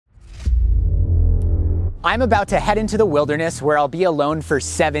I'm about to head into the wilderness where I'll be alone for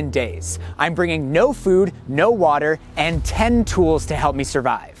 7 days. I'm bringing no food, no water, and 10 tools to help me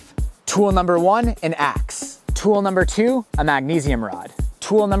survive. Tool number 1, an axe. Tool number 2, a magnesium rod.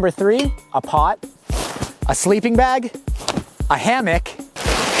 Tool number 3, a pot, a sleeping bag, a hammock,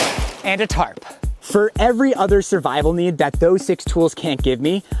 and a tarp. For every other survival need that those 6 tools can't give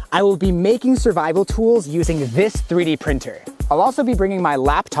me, I will be making survival tools using this 3D printer. I'll also be bringing my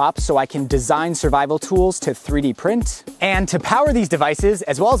laptop so I can design survival tools to 3D print. And to power these devices,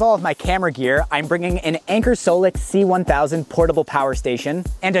 as well as all of my camera gear, I'm bringing an Anker Solic C1000 portable power station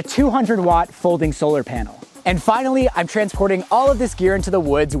and a 200-watt folding solar panel. And finally, I'm transporting all of this gear into the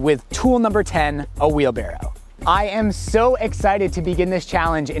woods with tool number 10, a wheelbarrow. I am so excited to begin this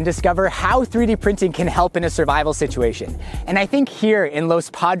challenge and discover how 3D printing can help in a survival situation. And I think here in Los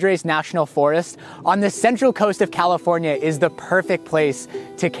Padres National Forest on the central coast of California is the perfect place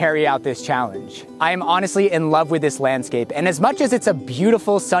to carry out this challenge. I am honestly in love with this landscape, and as much as it's a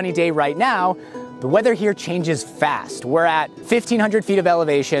beautiful sunny day right now, the weather here changes fast. We're at 1,500 feet of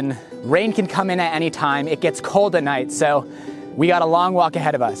elevation, rain can come in at any time, it gets cold at night, so we got a long walk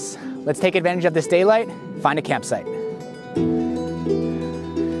ahead of us. Let's take advantage of this daylight, find a campsite.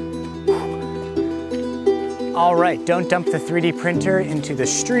 All right, don't dump the 3D printer into the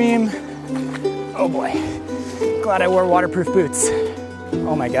stream. Oh boy, glad I wore waterproof boots.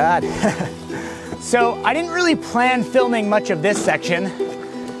 Oh my God. So I didn't really plan filming much of this section,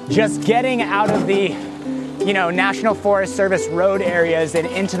 just getting out of the, National Forest Service road areas and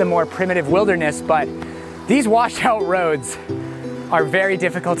into the more primitive wilderness, but these washed-out roads are very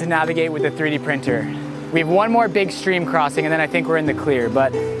difficult to navigate with the 3D printer. We have one more big stream crossing and then I think we're in the clear,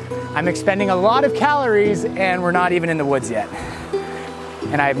 but I'm expending a lot of calories and we're not even in the woods yet.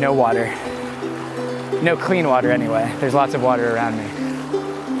 And I have no water. No clean water anyway. There's lots of water around me.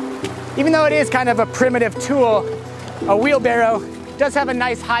 Even though it is kind of a primitive tool, a wheelbarrow does have a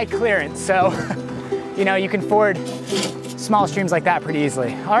nice high clearance, so you can ford small streams like that pretty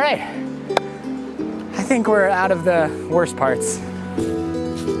easily. All right, I think we're out of the worst parts.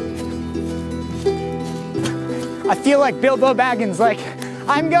 I feel like Bilbo Baggins, like,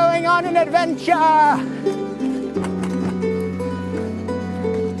 I'm going on an adventure!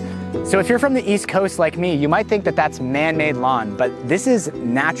 So if you're from the East Coast like me, you might think that that's man-made lawn, but this is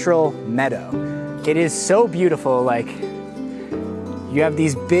natural meadow. It is so beautiful, like, you have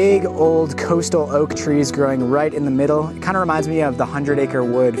these big old coastal oak trees growing right in the middle. It kind of reminds me of the 100-acre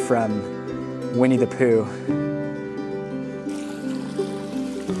wood from Winnie the Pooh.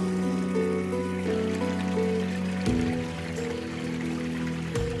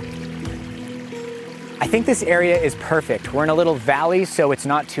 I think this area is perfect. We're in a little valley, so it's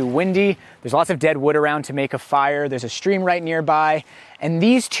not too windy. There's lots of dead wood around to make a fire. There's a stream right nearby. And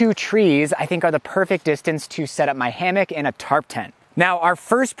these 2 trees, I think, are the perfect distance to set up my hammock and a tarp tent. Now, our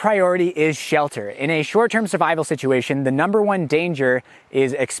first priority is shelter. In a short-term survival situation, the number 1 danger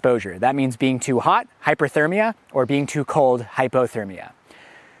is exposure. That means being too hot, hyperthermia, or being too cold, hypothermia.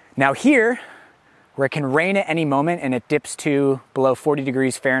 Now here, where it can rain at any moment and it dips to below 40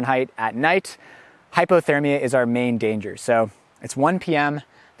 degrees Fahrenheit at night, hypothermia is our main danger. So it's 1 p.m.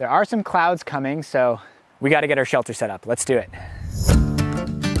 There are some clouds coming, so we got to get our shelter set up. Let's do it.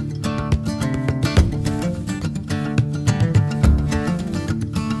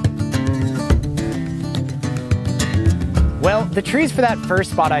 Well, the trees for that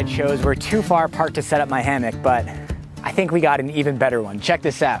first spot I chose were too far apart to set up my hammock, but I think we got an even better one. Check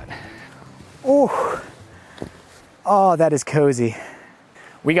this out. Ooh. Oh, that is cozy.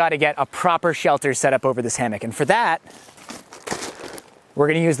 We got to get a proper shelter set up over this hammock, and for that, we're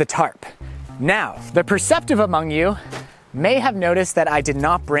going to use the tarp. Now, the perceptive among you may have noticed that I did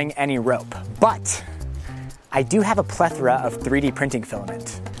not bring any rope, but I do have a plethora of 3D printing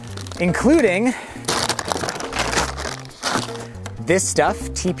filament, including this stuff,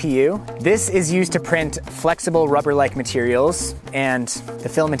 TPU. This is used to print flexible rubber-like materials, and the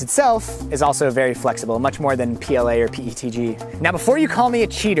filament itself is also very flexible, much more than PLA or PETG. Now, before you call me a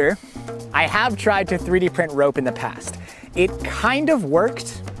cheater, I have tried to 3D print rope in the past. It kind of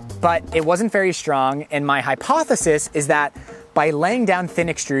worked, but it wasn't very strong, and my hypothesis is that by laying down thin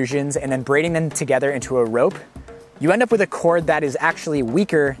extrusions and then braiding them together into a rope, you end up with a cord that is actually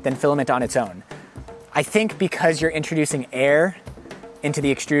weaker than filament on its own. I think because you're introducing air into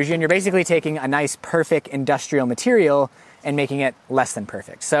the extrusion, you're basically taking a nice, perfect industrial material and making it less than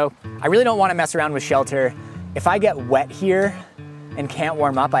perfect. So I really don't want to mess around with shelter. If I get wet here and can't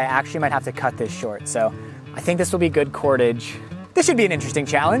warm up, I actually might have to cut this short. So I think this will be good cordage. This should be an interesting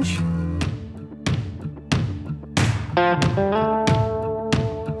challenge.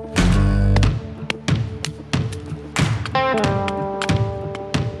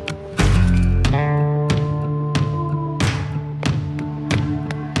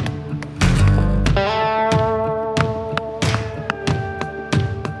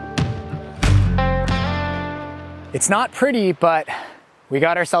 It's not pretty, but we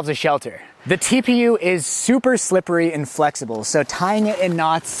got ourselves a shelter. The TPU is super slippery and flexible, so tying it in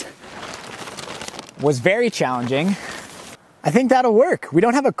knots was very challenging. I think that'll work. We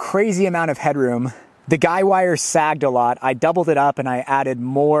don't have a crazy amount of headroom. The guy wire sagged a lot. I doubled it up and I added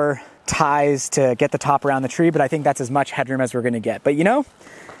more ties to get the top around the tree, but I think that's as much headroom as we're gonna get. But you know,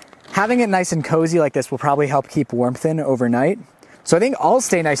 having it nice and cozy like this will probably help keep warmth in overnight. So I think I'll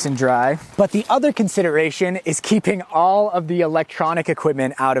stay nice and dry, but the other consideration is keeping all of the electronic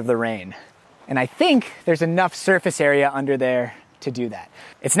equipment out of the rain. And I think there's enough surface area under there to do that.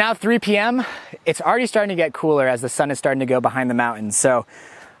 It's now 3 p.m. It's already starting to get cooler as the sun is starting to go behind the mountains. So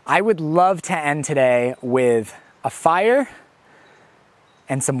I would love to end today with a fire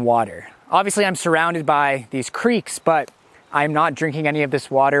and some water. Obviously I'm surrounded by these creeks, but I'm not drinking any of this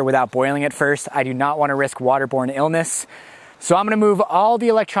water without boiling it first. I do not want to risk waterborne illness. So I'm gonna move all the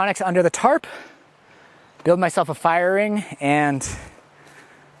electronics under the tarp, build myself a fire ring, and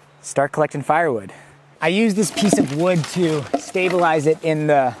start collecting firewood. I use this piece of wood to stabilize it in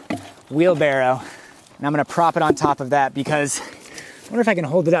the wheelbarrow, and I'm gonna prop it on top of that because I wonder if I can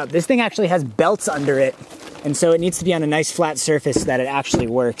hold it up. This thing actually has belts under it, and so it needs to be on a nice flat surface so that it actually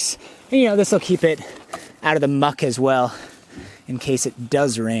works. And you know, this will keep it out of the muck as well in case it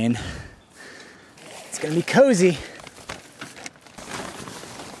does rain. It's gonna be cozy.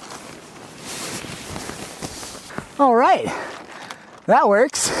 All right, that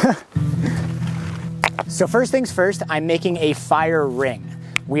works. So first things first, I'm making a fire ring.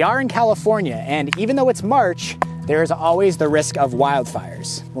 We are in California, and even though it's March, there is always the risk of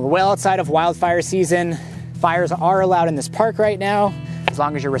wildfires. We're well outside of wildfire season. Fires are allowed in this park right now, as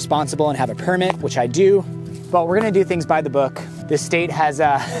long as you're responsible and have a permit, which I do. But we're gonna do things by the book. This state has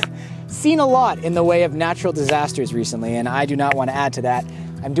seen a lot in the way of natural disasters recently, and I do not want to add to that.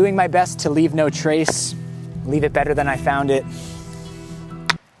 I'm doing my best to leave no trace, leave it better than I found it.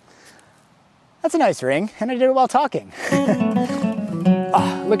 That's a nice ring, and I did it while talking.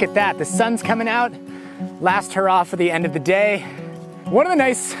 Oh, look at that, the sun's coming out. Last hurrah for the end of the day. One of the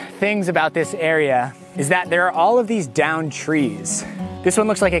nice things about this area is that there are all of these downed trees. This one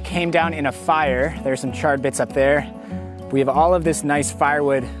looks like it came down in a fire. There's some charred bits up there. We have all of this nice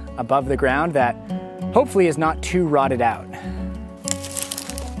firewood above the ground that hopefully is not too rotted out.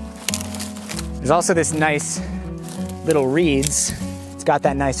 There's also this nice little reeds. It's got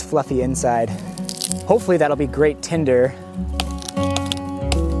that nice fluffy inside. Hopefully that'll be great tinder.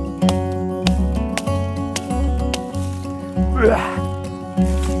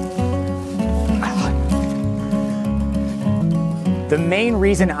 The main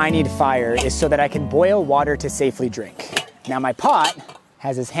reason I need fire is so that I can boil water to safely drink. Now my pot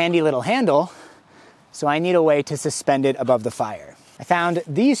has this handy little handle, so I need a way to suspend it above the fire. I found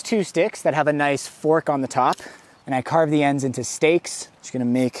these two sticks that have a nice fork on the top, and I carved the ends into stakes. Just gonna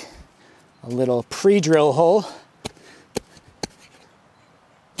make a little pre-drill hole.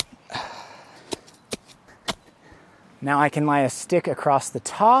 Now I can lie a stick across the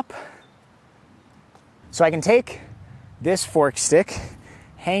top. So I can take this fork stick,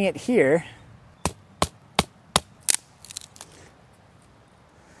 hang it here,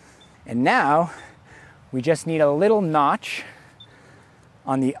 and now we just need a little notch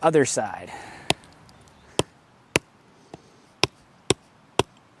on the other side.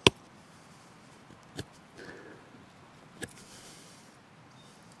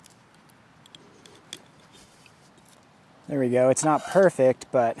 There we go. It's not perfect,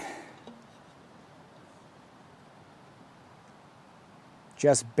 but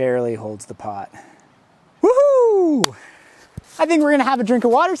just barely holds the pot. Woohoo! I think we're gonna have a drink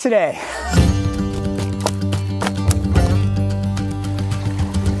of water today.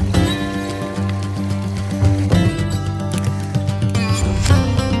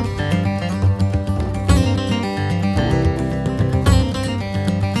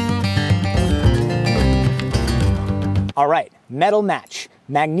 All right, metal match.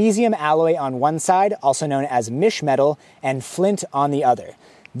 Magnesium alloy on one side, also known as mish metal, and flint on the other.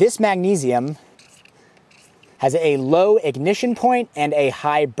 This magnesium has a low ignition point and a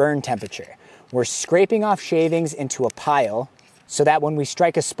high burn temperature. We're scraping off shavings into a pile so that when we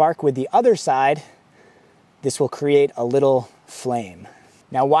strike a spark with the other side, this will create a little flame.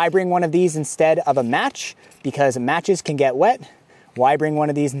 Now, why bring one of these instead of a match? Because matches can get wet. Why bring one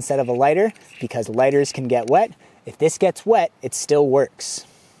of these instead of a lighter? Because lighters can get wet. If this gets wet, it still works.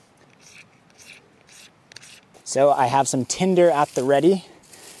 So I have some tinder at the ready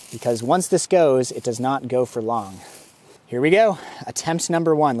because once this goes, it does not go for long. Here we go, attempt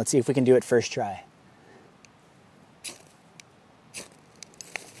number one. Let's see if we can do it first try.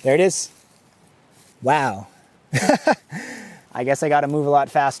 There it is. Wow, I guess I gotta move a lot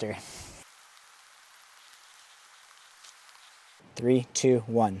faster. 3, 2,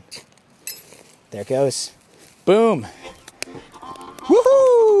 1. There it goes. Boom.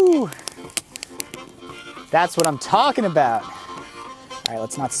 Woohoo! That's what I'm talking about. All right,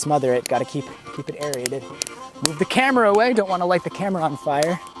 let's not smother it. Gotta keep it aerated. Move the camera away. Don't want to light the camera on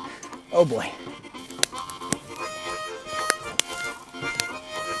fire. Oh boy.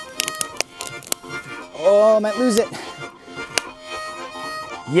 Oh, I might lose it.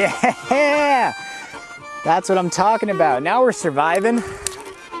 Yeah! That's what I'm talking about. Now we're surviving.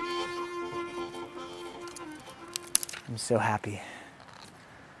 I'm so happy.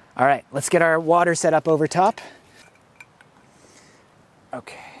 All right, let's get our water set up over top.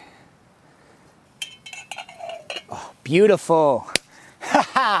 Okay. Oh, beautiful.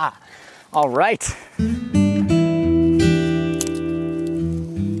 Haha! All right.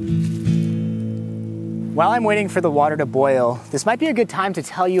 While I'm waiting for the water to boil, this might be a good time to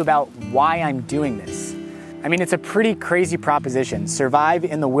tell you about why I'm doing this. I mean, it's a pretty crazy proposition. Survive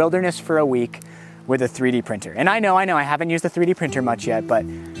in the wilderness for a week with a 3D printer. And I know, I haven't used the 3D printer much yet, but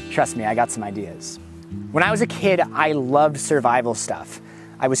trust me, I got some ideas. When I was a kid, I loved survival stuff.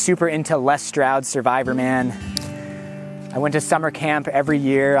 I was super into Les Stroud's Survivor Man. I went to summer camp every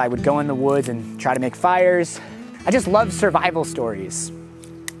year. I would go in the woods and try to make fires. I just loved survival stories.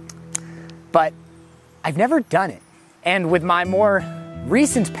 But I've never done it. And with my more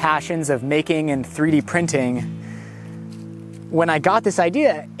recent passions of making and 3D printing, when I got this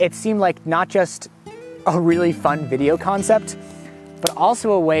idea, it seemed like not just a really fun video concept, but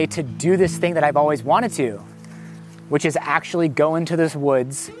also a way to do this thing that I've always wanted to, which is actually go into this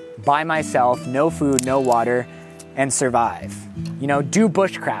woods by myself, no food, no water, and survive. You know, do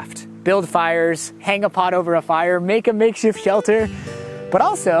bushcraft, build fires, hang a pot over a fire, make a makeshift shelter, but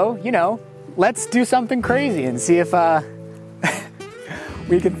also, you know, let's do something crazy and see if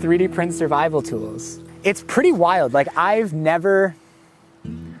we can 3D print survival tools. It's pretty wild. Like the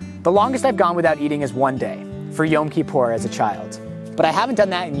longest I've gone without eating is 1 day for Yom Kippur as a child. But I haven't done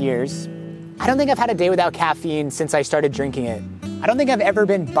that in years. I don't think I've had a day without caffeine since I started drinking it. I don't think I've ever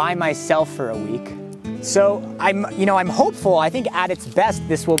been by myself for a week. So I'm hopeful. I think at its best,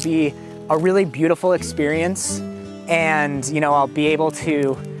 this will be a really beautiful experience. And, you know, I'll be able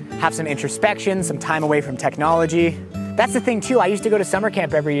to have some introspection, some time away from technology. That's the thing too, I used to go to summer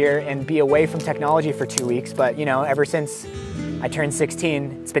camp every year and be away from technology for 2 weeks, but you know, ever since I turned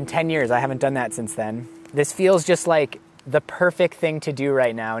 16, it's been 10 years, I haven't done that since then. This feels just like the perfect thing to do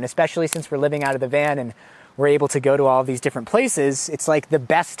right now, and especially since we're living out of the van and we're able to go to all of these different places, it's like the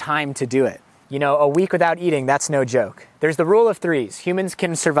best time to do it. You know, a week without eating, that's no joke. There's the rule of threes. Humans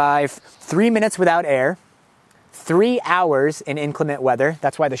can survive 3 minutes without air, 3 hours in inclement weather,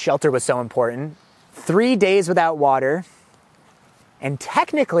 that's why the shelter was so important, 3 days without water, and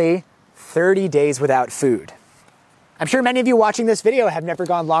technically 30 days without food. I'm sure many of you watching this video have never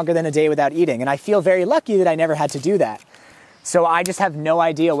gone longer than a day without eating, and I feel very lucky that I never had to do that. So I just have no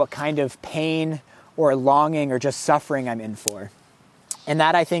idea what kind of pain or longing or just suffering I'm in for. And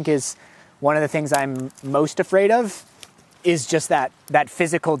that, I think, is one of the things I'm most afraid of, is just that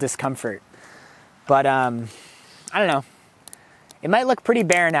physical discomfort. But I don't know. It might look pretty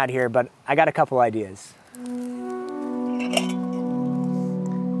barren out here, but I got a couple ideas.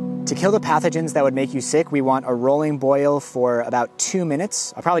 To kill the pathogens that would make you sick, we want a rolling boil for about 2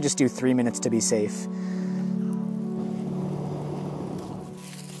 minutes. I'll probably just do 3 minutes to be safe.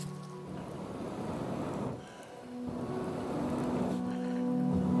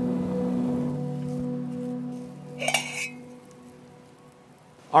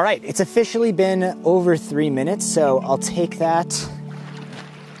 All right, it's officially been over 3 minutes, so I'll take that.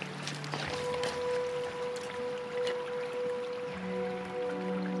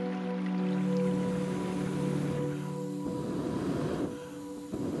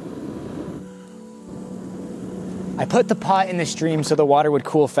 I put the pot in the stream so the water would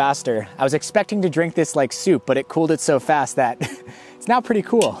cool faster. I was expecting to drink this like soup, but it cooled it so fast that it's now pretty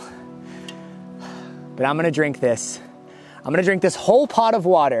cool. But I'm gonna drink this. I'm gonna drink this whole pot of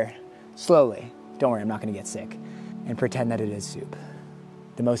water slowly. Don't worry, I'm not gonna get sick. And pretend that it is soup.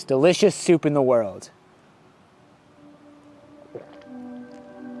 The most delicious soup in the world.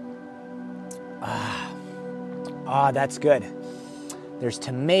 Ah, that's good. There's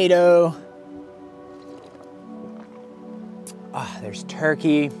tomato. There's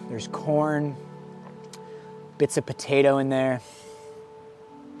turkey, there's corn, bits of potato in there.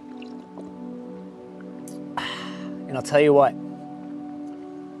 And I'll tell you what,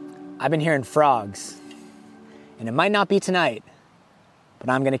 I've been hearing frogs, and it might not be tonight, but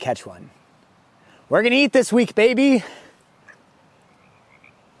I'm gonna catch one. We're gonna eat this week, baby.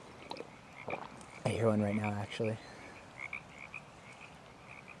 I hear one right now, actually.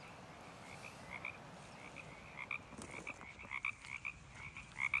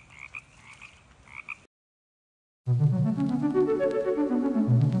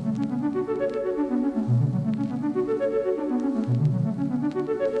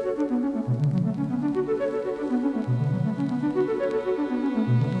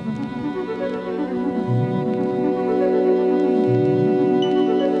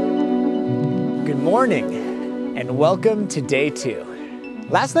 Good morning, and welcome to day 2.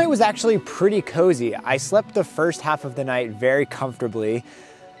 Last night was actually pretty cozy. I slept the first half of the night very comfortably,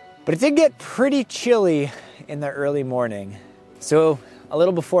 but it did get pretty chilly in the early morning. So a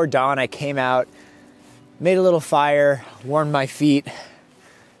little before dawn, I came out, made a little fire, warmed my feet,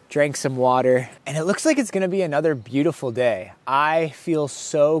 drank some water, and it looks like it's gonna be another beautiful day. I feel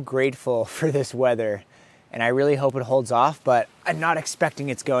so grateful for this weather, and I really hope it holds off, but I'm not expecting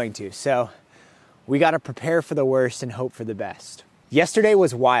it's going to. So we gotta prepare for the worst and hope for the best. Yesterday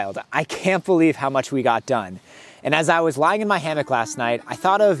was wild. I can't believe how much we got done. And as I was lying in my hammock last night, I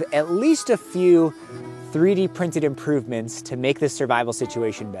thought of at least a few 3D printed improvements to make this survival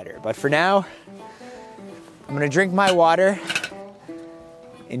situation better. But for now, I'm gonna drink my water,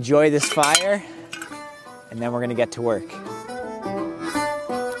 enjoy this fire, and then we're gonna get to work.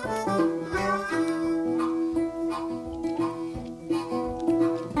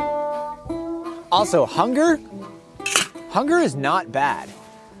 Also, hunger is not bad.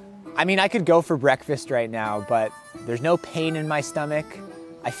 I mean, I could go for breakfast right now, but there's no pain in my stomach.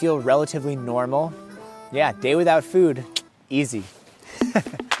 I feel relatively normal. Yeah, day without food, easy.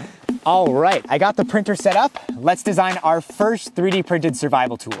 All right, I got the printer set up. Let's design our first 3D printed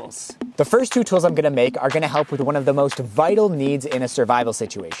survival tools. The first 2 tools I'm gonna make are gonna help with one of the most vital needs in a survival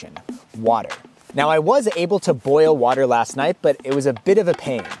situation, water. Now, I was able to boil water last night, but it was a bit of a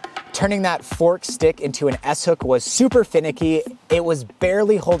pain. Turning that fork stick into an S-hook was super finicky. It was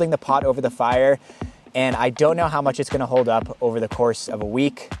barely holding the pot over the fire, and I don't know how much it's gonna hold up over the course of a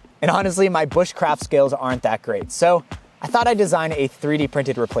week. And honestly, my bushcraft skills aren't that great. So I thought I'd design a 3D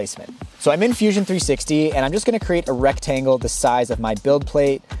printed replacement. So I'm in Fusion 360, and I'm just gonna create a rectangle the size of my build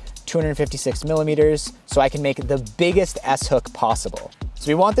plate, 256 millimeters, so I can make the biggest S-hook possible. So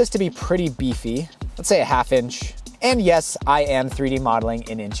we want this to be pretty beefy. Let's say a 1/2 inch. And yes, I am 3D modeling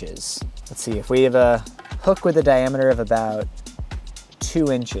in inches. Let's see, if we have a hook with a diameter of about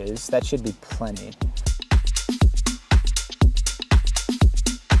 2 inches, that should be plenty.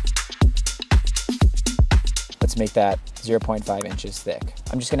 Let's make that 0.5 inches thick.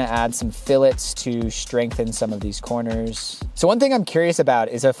 I'm just gonna add some fillets to strengthen some of these corners. So one thing I'm curious about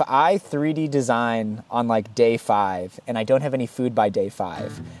is if I 3D design on like day 5 and I don't have any food by day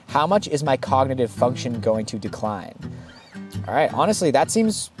 5, how much is my cognitive function going to decline? All right, honestly, that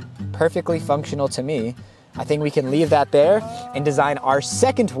seems perfectly functional to me. I think we can leave that there and design our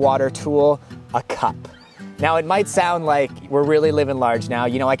second water tool, a cup. Now it might sound like we're really living large now.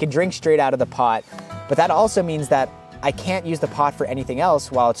 You know, I can drink straight out of the pot, but that also means that I can't use the pot for anything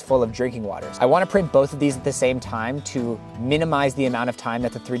else while it's full of drinking water. I want to print both of these at the same time to minimize the amount of time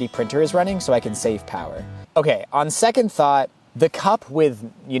that the 3D printer is running so I can save power. Okay, on second thought, the cup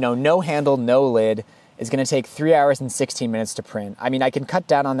with, you know, no handle, no lid is going to take 3 hours and 16 minutes to print. I mean, I can cut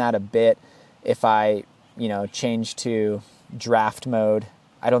down on that a bit if I, you know, change to draft mode.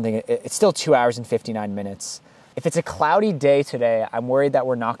 I don't think it's still 2 hours and 59 minutes. If it's a cloudy day today, I'm worried that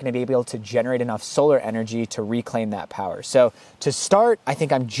we're not going to be able to generate enough solar energy to reclaim that power. So to start, I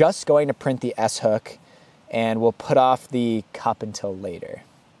think I'm just going to print the S-hook and we'll put off the cup until later.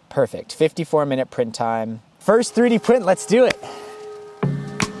 Perfect, 54-minute print time. First 3D print, let's do it.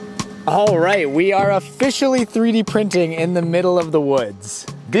 All right, we are officially 3D printing in the middle of the woods.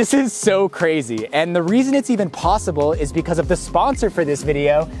 This is so crazy, and the reason it's even possible is because of the sponsor for this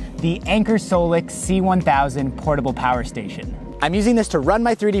video, the Anker Solic C1000 portable power station. I'm using this to run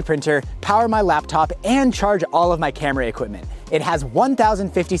my 3D printer, power my laptop, and charge all of my camera equipment. It has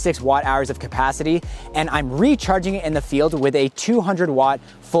 1,056 watt hours of capacity, and I'm recharging it in the field with a 200 watt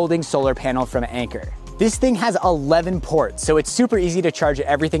folding solar panel from Anker. This thing has 11 ports, so it's super easy to charge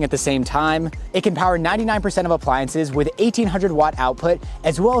everything at the same time. It can power 99% of appliances with 1,800 watt output,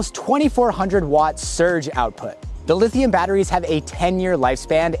 as well as 2,400 watt surge output. The lithium batteries have a 10-year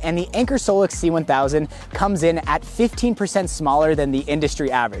lifespan, and the Anker Solic C1000 comes in at 15% smaller than the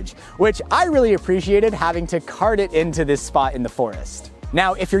industry average, which I really appreciated having to cart it into this spot in the forest.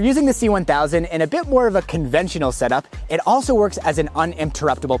 Now, if you're using the C1000 in a bit more of a conventional setup, it also works as an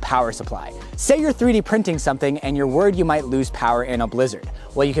uninterruptible power supply. Say you're 3D printing something and you're worried you might lose power in a blizzard.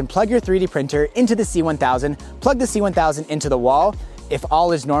 Well, you can plug your 3D printer into the C1000, plug the C1000 into the wall. If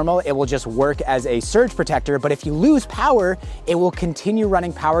all is normal, it will just work as a surge protector, but if you lose power, it will continue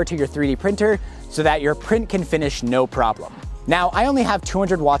running power to your 3D printer so that your print can finish no problem. Now, I only have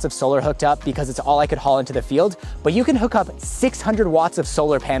 200 watts of solar hooked up because it's all I could haul into the field, but you can hook up 600 watts of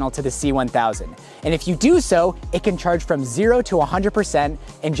solar panel to the C1000. And if you do so, it can charge from 0 to 100%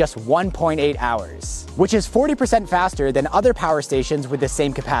 in just 1.8 hours, which is 40% faster than other power stations with the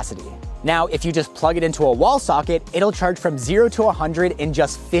same capacity. Now, if you just plug it into a wall socket, it'll charge from 0 to 100 in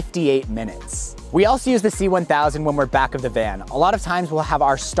just 58 minutes. We also use the C1000 when we're back of the van. A lot of times we'll have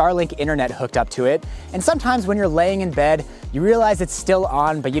our Starlink internet hooked up to it, and sometimes when you're laying in bed, you realize it's still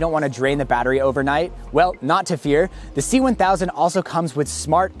on, but you don't want to drain the battery overnight. Well, not to fear. The C1000 also comes with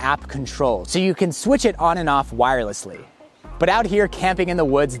smart app control, so you can switch it on and off wirelessly. But out here camping in the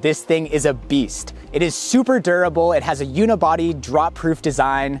woods, this thing is a beast. It is super durable, it has a unibody drop-proof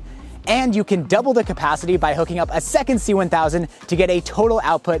design, and you can double the capacity by hooking up a second C1000 to get a total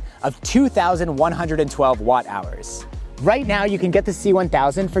output of 2,112 watt hours. Right now, you can get the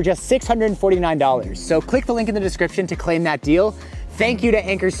C1000 for just $649, so click the link in the description to claim that deal. Thank you to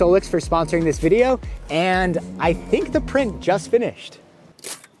Anker Solix for sponsoring this video, and I think the print just finished.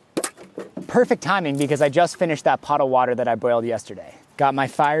 Perfect timing because I just finished that pot of water that I boiled yesterday. Got my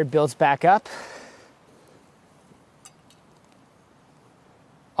fire built back up.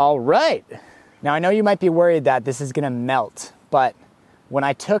 All right. Now I know you might be worried that this is gonna melt, but when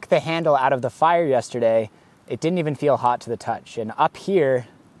I took the handle out of the fire yesterday, it didn't even feel hot to the touch. And up here,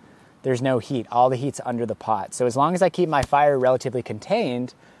 there's no heat. All the heat's under the pot. So as long as I keep my fire relatively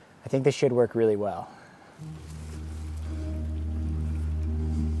contained, I think this should work really well.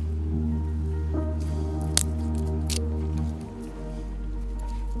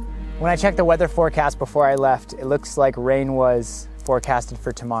 When I checked the weather forecast before I left, it looks like rain was forecasted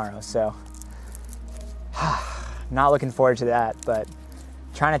for tomorrow, so not looking forward to that, but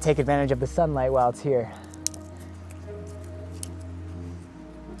trying to take advantage of the sunlight while it's here.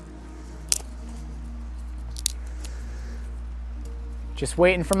 Just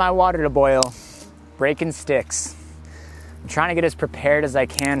waiting for my water to boil, breaking sticks. I'm trying to get as prepared as I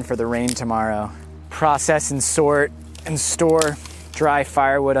can for the rain tomorrow. Process and sort and store dry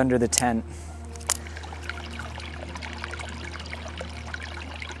firewood under the tent.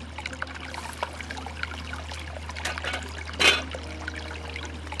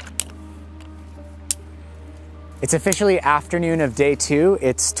 It's officially afternoon of day 2.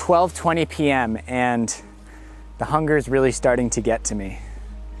 It's 12:20 p.m. and the hunger is really starting to get to me.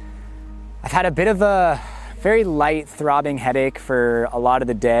 I've had a bit of a very light throbbing headache for a lot of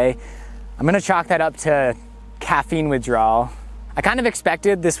the day. I'm gonna chalk that up to caffeine withdrawal. I kind of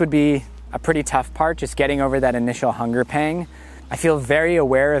expected this would be a pretty tough part, just getting over that initial hunger pang. I feel very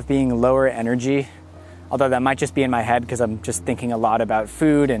aware of being lower energy, although that might just be in my head because I'm just thinking a lot about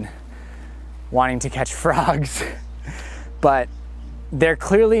food and wanting to catch frogs. But they're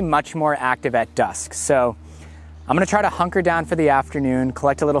clearly much more active at dusk. So I'm gonna try to hunker down for the afternoon,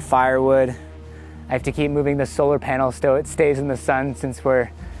 collect a little firewood. I have to keep moving the solar panel so it stays in the sun since we're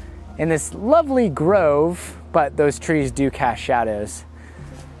in this lovely grove, but those trees do cast shadows.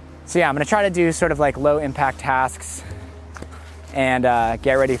 So yeah, I'm gonna try to do sort of like low impact tasks and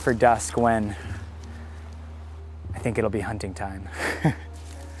get ready for dusk when I think it'll be hunting time.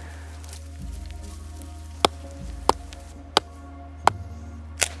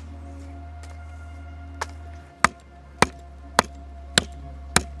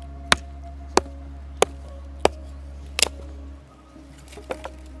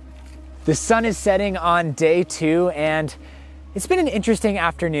 The sun is setting on day 2 and it's been an interesting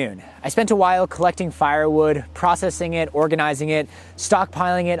afternoon. I spent a while collecting firewood, processing it, organizing it,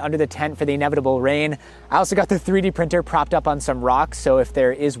 stockpiling it under the tent for the inevitable rain. I also got the 3D printer propped up on some rocks, so if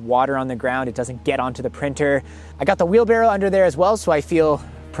there is water on the ground, it doesn't get onto the printer. I got the wheelbarrow under there as well, so I feel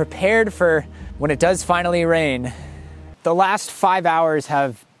prepared for when it does finally rain. The last 5 hours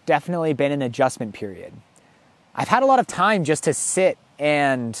have definitely been an adjustment period. I've had a lot of time just to sit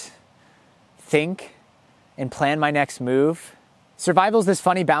and think and plan my next move. Survival is this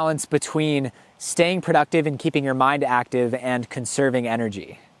funny balance between staying productive and keeping your mind active and conserving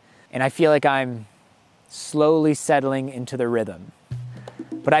energy. And I feel like I'm slowly settling into the rhythm.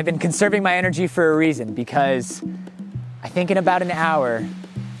 But I've been conserving my energy for a reason, because I think in about an hour,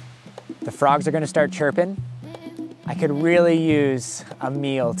 the frogs are gonna start chirping. I could really use a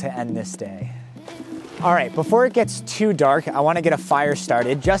meal to end this day. All right, before it gets too dark, I want to get a fire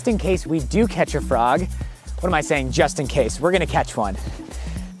started just in case we do catch a frog. What am I saying, just in case? We're gonna catch one.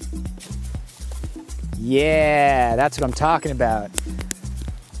 Yeah, that's what I'm talking about.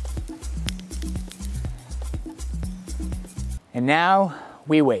 And now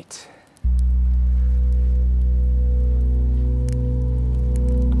we wait.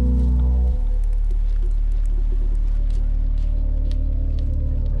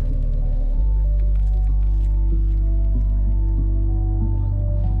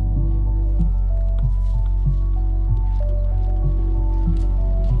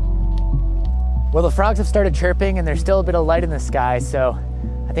 Well, the frogs have started chirping and there's still a bit of light in the sky, so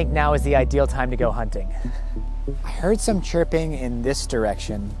I think now is the ideal time to go hunting. I heard some chirping in this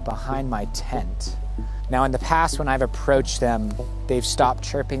direction behind my tent. Now in the past when I've approached them, they've stopped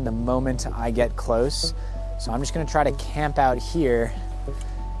chirping the moment I get close. So I'm just gonna try to camp out here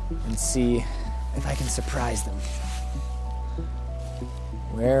and see if I can surprise them.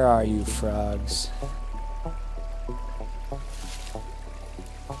 Where are you, frogs?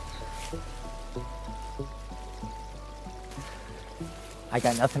 I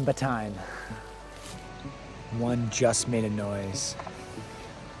got nothing but time. One just made a noise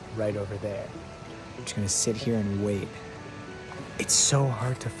right over there. I'm just gonna sit here and wait. It's so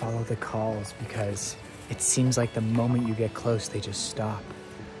hard to follow the calls because it seems like the moment you get close, they just stop.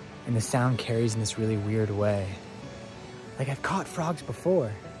 And the sound carries in this really weird way. Like I've caught frogs before.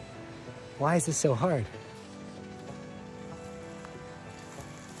 Why is this so hard?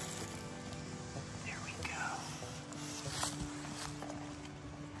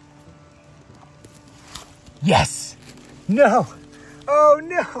 Yes! No! Oh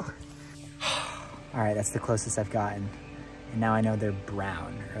no! All right, that's the closest I've gotten. And now I know they're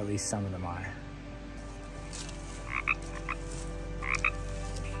brown, or at least some of them are.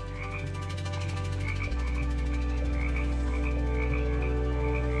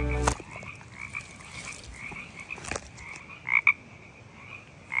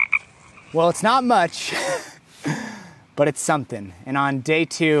 Well, it's not much, but it's something. And on day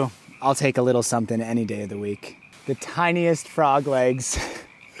 2, I'll take a little something any day of the week. The tiniest frog legs,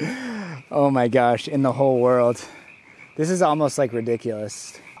 oh my gosh, in the whole world. This is almost like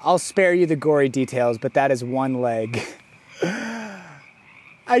ridiculous. I'll spare you the gory details, but that is one leg.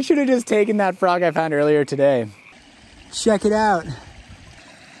 I should have just taken that frog I found earlier today. Check it out.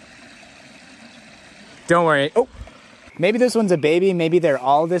 Don't worry. Oh, maybe this one's a baby. Maybe they're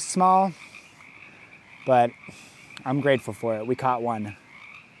all this small, but I'm grateful for it. We caught one.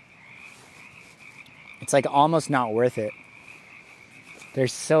 It's like almost not worth it.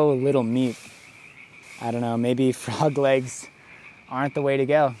 There's so little meat. I don't know, maybe frog legs aren't the way to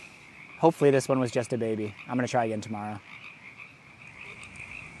go. Hopefully this one was just a baby. I'm gonna try again tomorrow.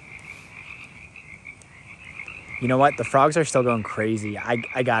 You know what? The frogs are still going crazy.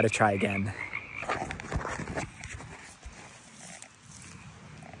 I gotta try again.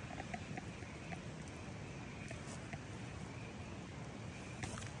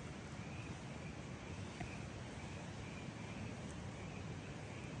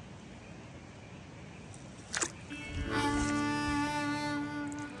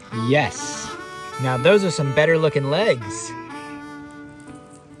 Yes. Now those are some better looking legs.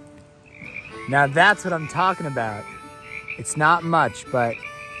 Now that's what I'm talking about. It's not much, but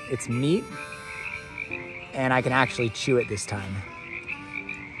it's meat, and I can actually chew it this time.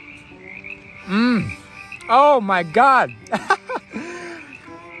 Mmm. Oh my God.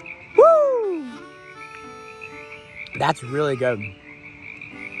 Woo! That's really good.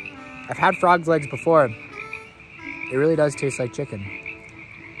 I've had frog's legs before. It really does taste like chicken.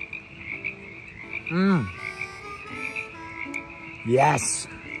 Mmm. Yes.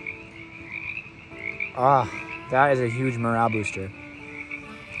 Ah, that is a huge morale booster.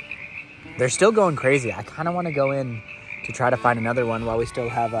 They're still going crazy. I kind of want to go in to try to find another one while we still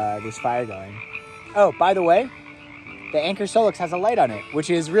have this fire going. Oh, by the way, the Anker Solix has a light on it, which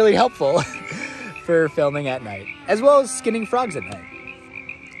is really helpful for filming at night, as well as skinning frogs at night.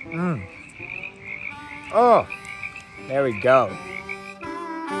 Mmm. Oh, there we go.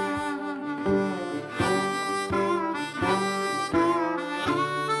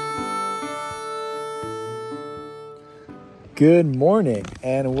 Good morning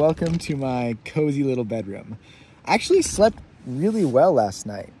and welcome to my cozy little bedroom. I actually slept really well last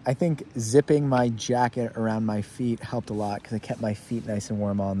night. I think zipping my jacket around my feet helped a lot because it kept my feet nice and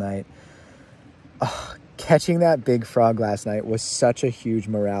warm all night. Oh, catching that big frog last night was such a huge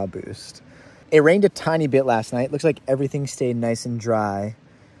morale boost. It rained a tiny bit last night. Looks like everything stayed nice and dry.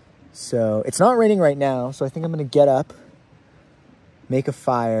 So it's not raining right now, so I think I'm gonna get up, make a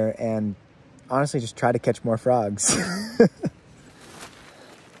fire, and honestly just try to catch more frogs.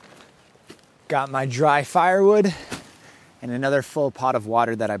 Got my dry firewood and another full pot of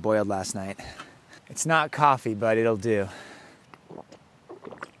water that I boiled last night. It's not coffee, but it'll do.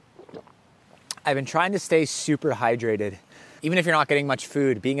 I've been trying to stay super hydrated. Even if you're not getting much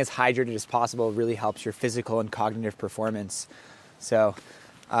food, being as hydrated as possible really helps your physical and cognitive performance. So,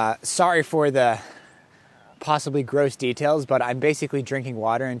 sorry for the possibly gross details, but I'm basically drinking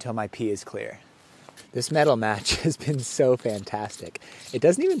water until my pee is clear. This metal match has been so fantastic. It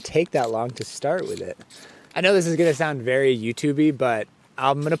doesn't even take that long to start with it. I know this is gonna sound very YouTubey, but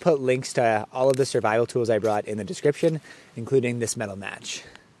I'm gonna put links to all of the survival tools I brought in the description, including this metal match.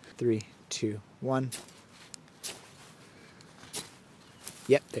 3, 2, 1.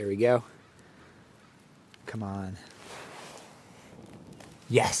 Yep, there we go. Come on.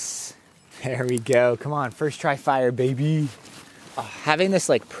 Yes, there we go. Come on, first try fire, baby. Oh, having this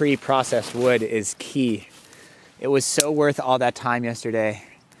like pre-processed wood is key. It was so worth all that time yesterday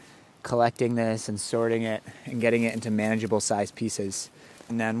collecting this and sorting it and getting it into manageable size pieces.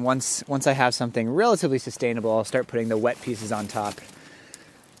 And then once I have something relatively sustainable, I'll start putting the wet pieces on top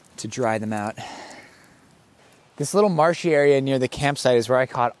to dry them out. This little marshy area near the campsite is where I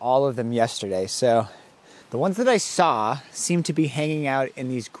caught all of them yesterday. So the ones that I saw seem to be hanging out in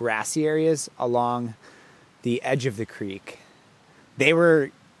these grassy areas along the edge of the creek. They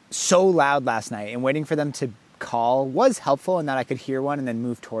were so loud last night, and waiting for them to call was helpful in that I could hear one and then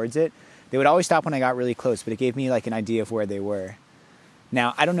move towards it. They would always stop when I got really close, but it gave me like an idea of where they were.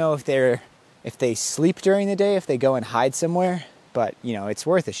 Now, I don't know if they sleep during the day, if they go and hide somewhere, but you know, it's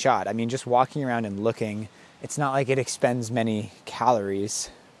worth a shot. I mean, just walking around and looking, it's not like it expends many calories,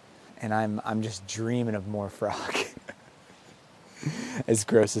 and I'm just dreaming of more frog. As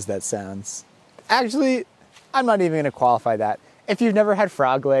gross as that sounds. Actually, I'm not even gonna qualify that. If you've never had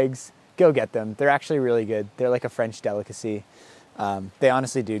frog legs, go get them. They're actually really good. They're like a French delicacy. They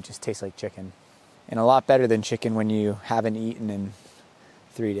honestly do just taste like chicken. And a lot better than chicken when you haven't eaten in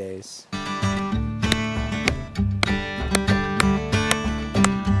 3 days.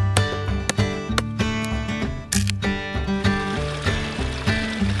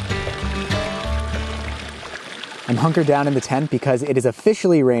 I'm hunkered down in the tent because it is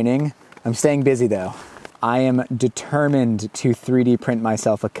officially raining. I'm staying busy though. I am determined to 3D print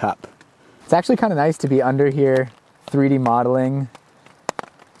myself a cup. It's actually kind of nice to be under here 3D modeling.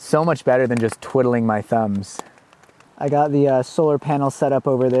 So much better than just twiddling my thumbs. I got the solar panel set up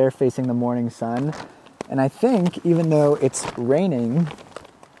over there facing the morning sun. And I think even though it's raining,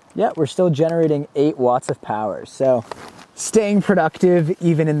 yeah, we're still generating 8 watts of power. So staying productive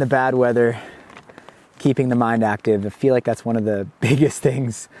even in the bad weather, keeping the mind active. I feel like that's one of the biggest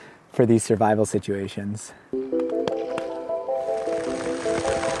things for these survival situations.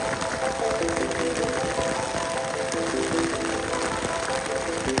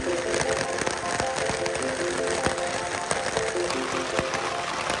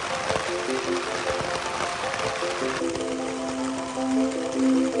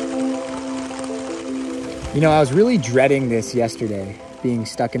 You know, I was really dreading this yesterday, being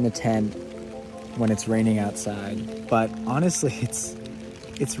stuck in the tent when it's raining outside, but honestly,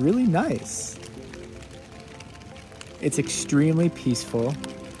 it's really nice. It's extremely peaceful.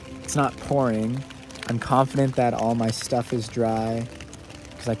 It's not pouring. I'm confident that all my stuff is dry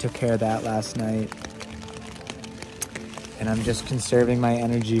because I took care of that last night. And I'm just conserving my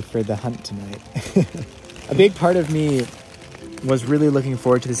energy for the hunt tonight. A big part of me was really looking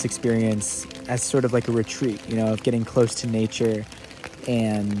forward to this experience as sort of like a retreat, you know, of getting close to nature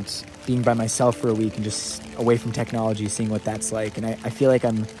and being by myself for a week and just away from technology, seeing what that's like. And I feel like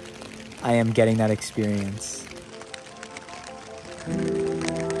I am getting that experience.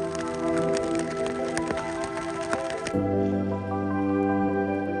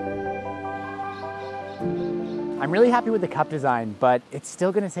 I'm really happy with the cup design, but it's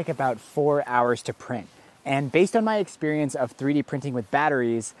still gonna take about 4 hours to print. And based on my experience of 3D printing with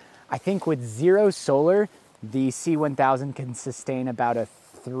batteries, I think with zero solar, the C1000 can sustain about a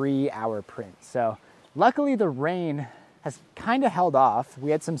 3-hour print. So luckily the rain has kind of held off.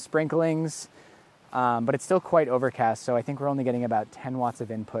 We had some sprinklings, but it's still quite overcast. So I think we're only getting about 10 watts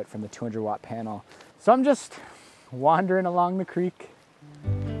of input from the 200 watt panel. So I'm just wandering along the creek,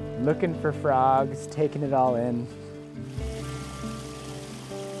 looking for frogs, taking it all in.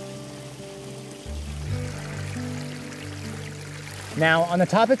 Now, on the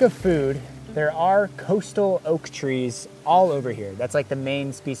topic of food, there are coastal oak trees all over here. That's like the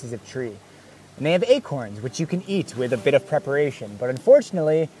main species of tree. And they have acorns, which you can eat with a bit of preparation. But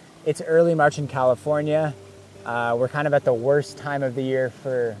unfortunately, it's early March in California, We're kind of at the worst time of the year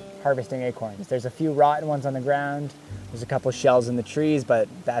for harvesting acorns. There's a few rotten ones on the ground. There's a couple shells in the trees, but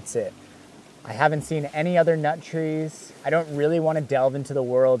that's it. I haven't seen any other nut trees. I don't really want to delve into the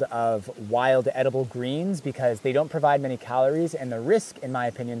world of wild edible greens because they don't provide many calories, and the risk, in my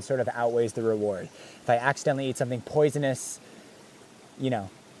opinion, sort of outweighs the reward. If I accidentally eat something poisonous, you know,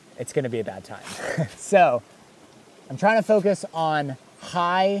 it's going to be a bad time. So I'm trying to focus on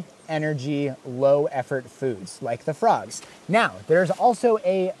high energy, low effort foods like the frogs. Now, there's also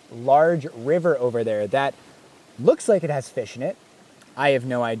a large river over there that looks like it has fish in it. I have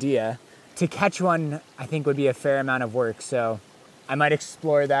no idea. To catch one, I think would be a fair amount of work, so I might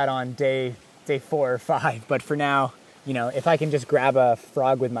explore that on day 4 or 5. But for now, you know, if I can just grab a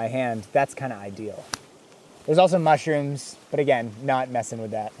frog with my hand, that's kind of ideal. There's also mushrooms, but again, not messing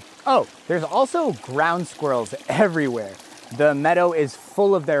with that. Oh, there's also ground squirrels everywhere. The meadow is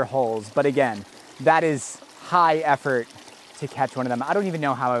full of their holes, but again, that is high effort to catch one of them. I don't even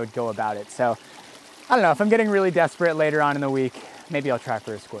know how I would go about it. So I don't know, if I'm getting really desperate later on in the week, maybe I'll try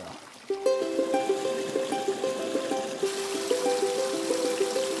for a squirrel.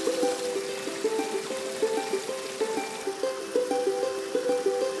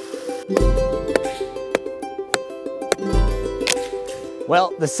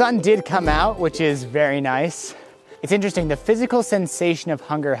 Well, the sun did come out, which is very nice. It's interesting, the physical sensation of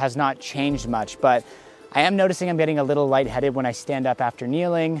hunger has not changed much, but I am noticing I'm getting a little lightheaded when I stand up after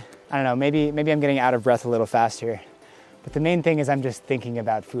kneeling. I don't know, maybe I'm getting out of breath a little faster. But the main thing is I'm just thinking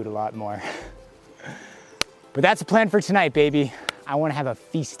about food a lot more. But that's a plan for tonight, baby. I want to have a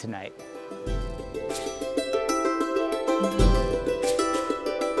feast tonight.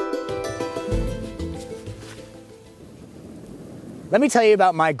 Let me tell you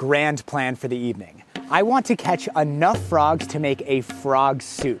about my grand plan for the evening. I want to catch enough frogs to make a frog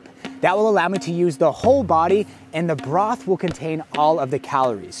soup. That will allow me to use the whole body, and the broth will contain all of the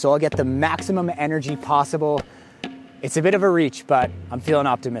calories, so I'll get the maximum energy possible. It's a bit of a reach, but I'm feeling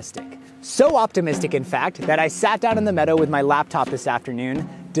optimistic. So optimistic, in fact, that I sat down in the meadow with my laptop this afternoon,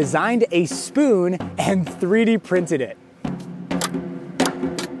 designed a spoon, and 3D printed it.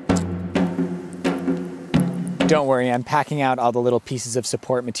 Don't worry, I'm packing out all the little pieces of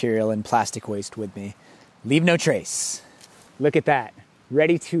support material and plastic waste with me. Leave no trace. Look at that,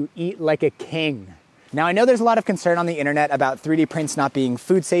 ready to eat like a king. Now, I know there's a lot of concern on the internet about 3D prints not being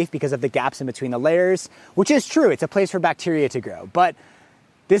food safe because of the gaps in between the layers, which is true, it's a place for bacteria to grow, but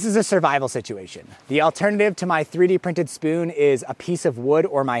this is a survival situation. The alternative to my 3D printed spoon is a piece of wood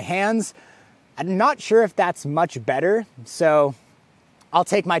or my hands. I'm not sure if that's much better, so I'll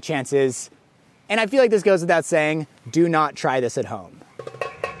take my chances. And I feel like this goes without saying, do not try this at home.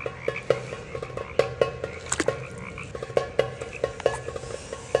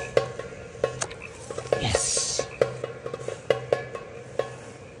 Yes.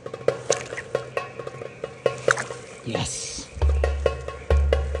 Yes.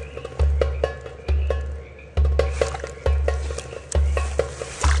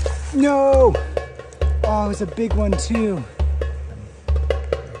 No! Oh, it was a big one too.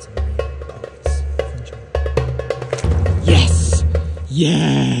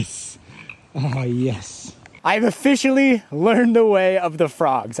 Yes! Oh, yes. I've officially learned the way of the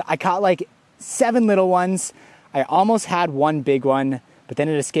frogs. I caught like 7 little ones. I almost had one big one, but then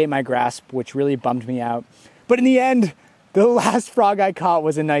it escaped my grasp, which really bummed me out. But in the end, the last frog I caught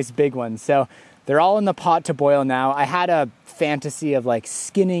was a nice big one. So they're all in the pot to boil now. I had a fantasy of like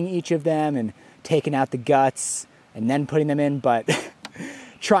skinning each of them and taking out the guts and then putting them in, but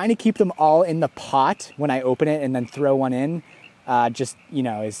trying to keep them all in the pot when I open it and then throw one in, just, you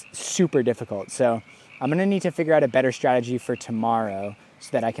know, is super difficult. So I'm gonna need to figure out a better strategy for tomorrow so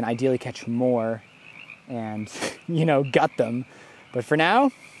that I can ideally catch more and, you know, gut them. But for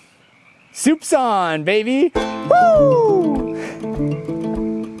now, soup's on, baby! Woo!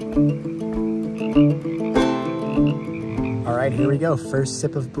 All right, here we go. First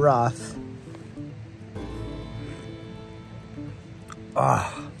sip of broth.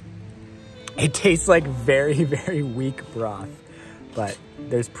 Ah, it tastes like very, very weak broth, but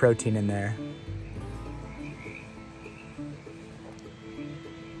there's protein in there.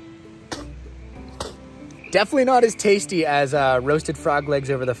 Definitely not as tasty as roasted frog legs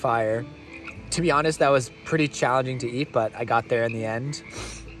over the fire. To be honest, that was pretty challenging to eat, but I got there in the end.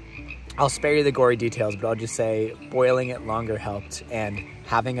 I'll spare you the gory details, but I'll just say boiling it longer helped, and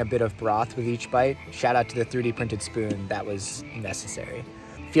having a bit of broth with each bite, shout out to the 3D printed spoon, that was necessary.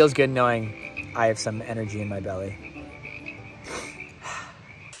 Feels good knowing I have some energy in my belly.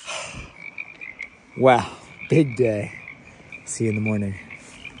 Wow, big day. See you in the morning.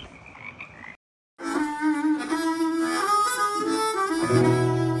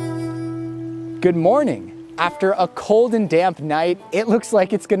 Good morning. After a cold and damp night, it looks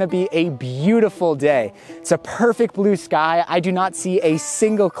like it's gonna be a beautiful day. It's a perfect blue sky. I do not see a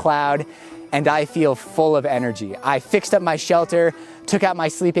single cloud, and I feel full of energy. I fixed up my shelter, took out my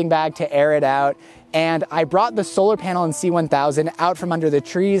sleeping bag to air it out, and I brought the solar panel in C1000 out from under the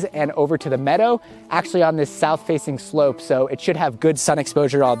trees and over to the meadow, actually on this south-facing slope, so it should have good sun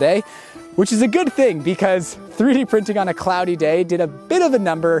exposure all day, which is a good thing because 3D printing on a cloudy day did a bit of a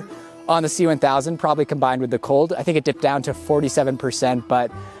number on the C1000, probably combined with the cold. I think it dipped down to 47%, but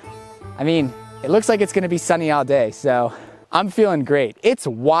I mean, it looks like it's gonna be sunny all day, so I'm feeling great. It's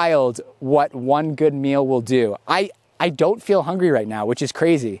wild what one good meal will do. I don't feel hungry right now, which is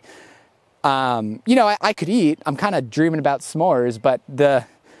crazy. You know, I could eat. I'm kind of dreaming about s'mores, but the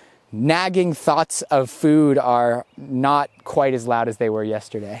nagging thoughts of food are not quite as loud as they were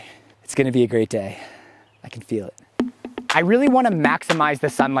yesterday. It's gonna be a great day. I can feel it. I really want to maximize the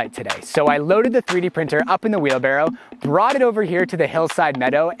sunlight today, so I loaded the 3D printer up in the wheelbarrow, brought it over here to the hillside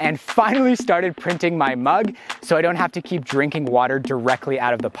meadow, and finally started printing my mug so I don't have to keep drinking water directly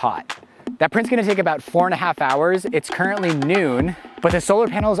out of the pot. That print's gonna take about 4.5 hours. It's currently noon, but the solar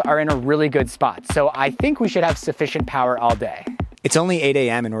panels are in a really good spot, so I think we should have sufficient power all day. It's only 8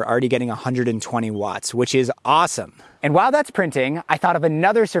 a.m. and we're already getting 120 watts, which is awesome. And while that's printing, I thought of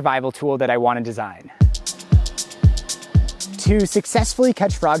another survival tool that I want to design. To successfully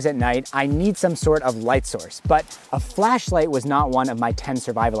catch frogs at night, I need some sort of light source, but a flashlight was not one of my 10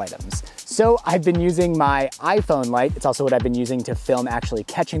 survival items. So I've been using my iPhone light. It's also what I've been using to film actually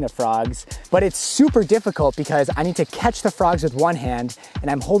catching the frogs, but it's super difficult because I need to catch the frogs with one hand and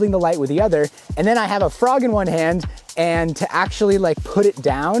I'm holding the light with the other, and then I have a frog in one hand, and to actually like put it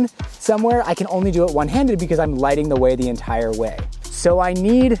down somewhere, I can only do it one-handed because I'm lighting the way the entire way. So I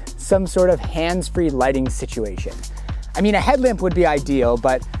need some sort of hands-free lighting situation. I mean, a headlamp would be ideal,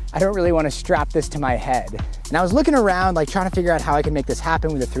 but I don't really want to strap this to my head. And I was looking around, like trying to figure out how I can make this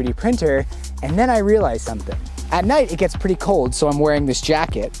happen with a 3D printer, and then I realized something. At night, it gets pretty cold, so I'm wearing this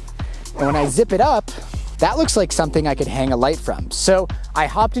jacket. And when I zip it up, that looks like something I could hang a light from. So I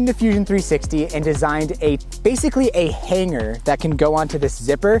hopped into Fusion 360 and designed basically a hanger that can go onto this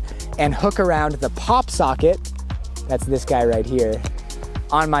zipper and hook around the pop socket, that's this guy right here,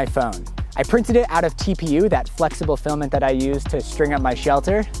 on my phone. I printed it out of TPU, that flexible filament that I use to string up my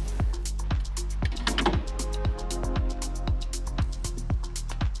shelter.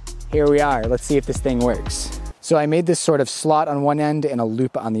 Here we are, let's see if this thing works. So I made this sort of slot on one end and a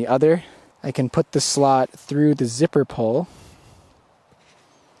loop on the other. I can put the slot through the zipper pull.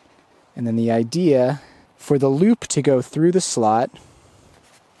 And then the idea for the loop to go through the slot,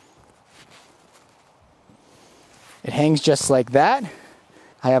 it hangs just like that.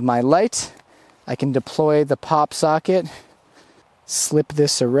 I have my light, I can deploy the pop socket, slip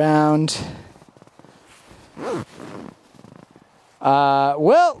this around.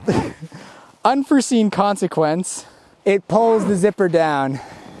 Well, unforeseen consequence. It pulls the zipper down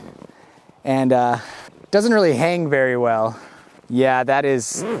and doesn't really hang very well. Yeah,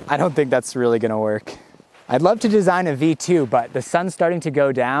 I don't think that's really gonna work. I'd love to design a V2, but the sun's starting to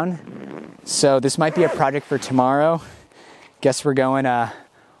go down, so this might be a project for tomorrow. Guess we're going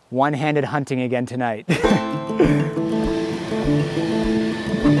one-handed hunting again tonight.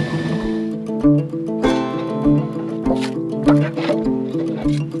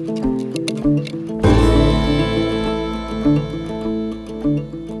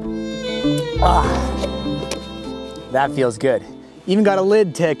 That feels good. Even got a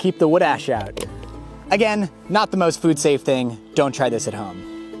lid to keep the wood ash out. Again, not the most food safe thing. Don't try this at home.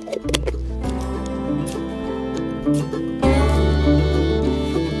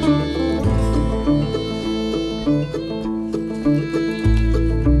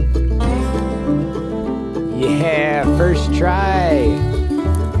 Yeah, first try.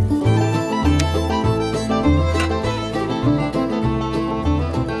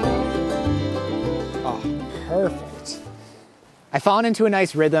 Oh, perfect. I've fallen into a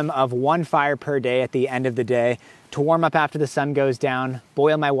nice rhythm of one fire per day at the end of the day to warm up after the sun goes down,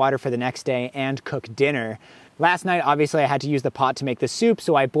 boil my water for the next day, and cook dinner. Last night, obviously, I had to use the pot to make the soup,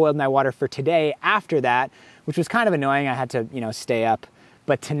 so I boiled my water for today after that, which was kind of annoying. I had to, stay up.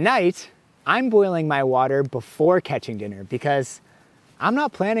 But tonight, I'm boiling my water before catching dinner because I'm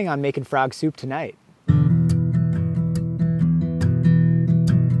not planning on making frog soup tonight.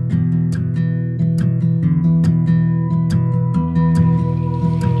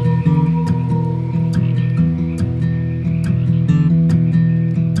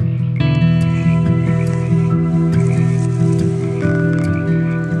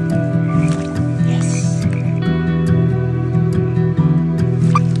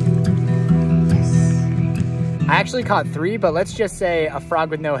 actually caught 3, but let's just say a frog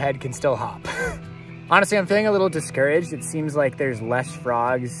with no head can still hop. Honestly, I'm feeling a little discouraged. It seems like there's less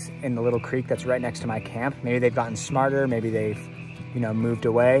frogs in the little creek that's right next to my camp. Maybe they've gotten smarter, maybe they've, you know, moved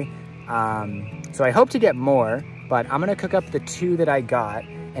away. So I hope to get more, but I'm gonna cook up the 2 that I got,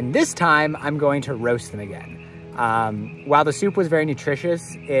 and this time I'm going to roast them again. While the soup was very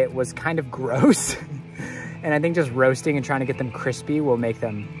nutritious, it was kind of gross. And I think just roasting and trying to get them crispy will make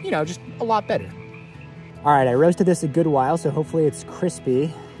them, you know, just a lot better. All right, I roasted this a good while, so hopefully it's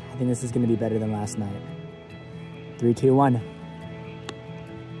crispy. I think this is gonna be better than last night. 3, 2, 1.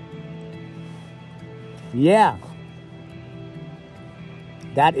 Yeah.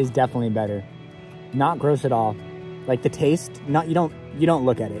 That is definitely better. Not gross at all. Like the taste, you don't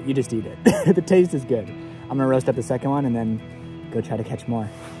look at it, you just eat it. The taste is good. I'm gonna roast up the second one and then go try to catch more.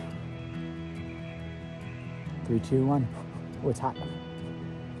 3, 2, 1. Oh, it's hot.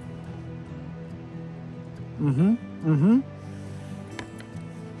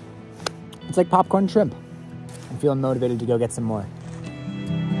 It's like popcorn shrimp. I'm feeling motivated to go get some more.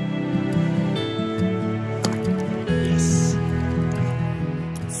 Yes.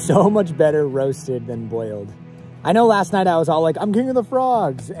 So much better roasted than boiled. I know last night I was all like, I'm king of the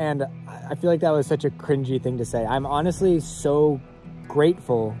frogs. And I feel like that was such a cringy thing to say. I'm honestly so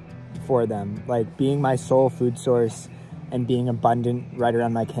grateful for them, like being my sole food source and being abundant right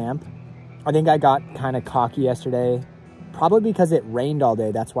around my camp. I think I got kind of cocky yesterday, probably because it rained all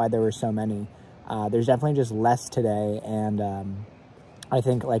day. That's why there were so many. There's definitely just less today, and I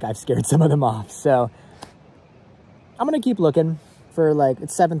think like I've scared some of them off. So I'm gonna keep looking for like,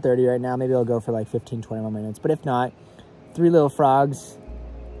 it's 7:30 right now. Maybe I'll go for like 15, 20 more minutes. But if not, 3 little frogs,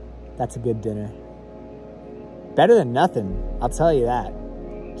 that's a good dinner. Better than nothing, I'll tell you that.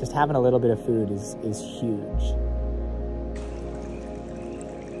 Just having a little bit of food is huge.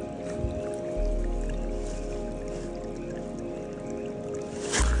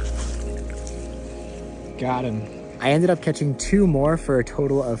 Got him. I ended up catching 2 more for a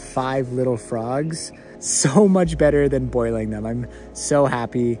total of 5 little frogs. So much better than boiling them. I'm so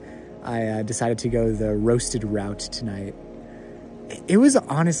happy I decided to go the roasted route tonight. It was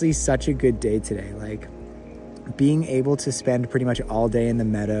honestly such a good day today. Like being able to spend pretty much all day in the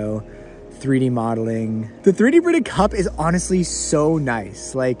meadow, 3D modeling. The 3D printed cup is honestly so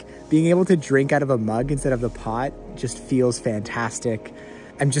nice. Like being able to drink out of a mug instead of the pot just feels fantastic.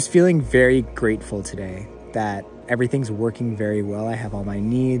 I'm just feeling very grateful today that everything's working very well. I have all my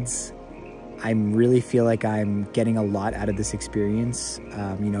needs. I really feel like I'm getting a lot out of this experience,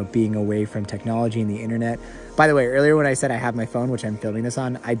 you know, being away from technology and the internet. By the way, earlier when I said I have my phone, which I'm filming this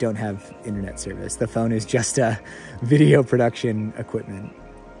on, I don't have internet service. The phone is just a video production equipment.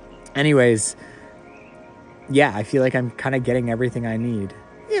 Anyways, yeah, I feel like I'm kind of getting everything I need.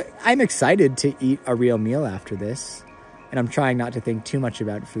 Yeah, I'm excited to eat a real meal after this. And I'm trying not to think too much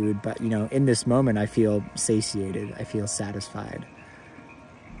about food, but you know, in this moment, I feel satiated. I feel satisfied.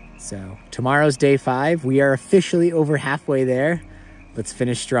 So tomorrow's day 5. We are officially over halfway there. Let's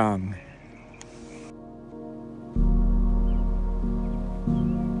finish strong.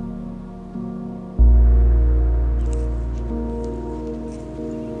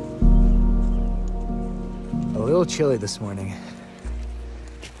 A little chilly this morning.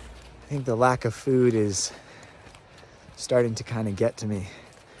 I think the lack of food is starting to kind of get to me.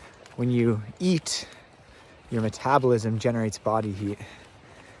 When you eat, your metabolism generates body heat.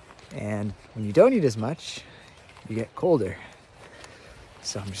 And when you don't eat as much, you get colder.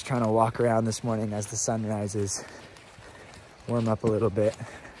 So I'm just trying to walk around this morning as the sun rises, warm up a little bit,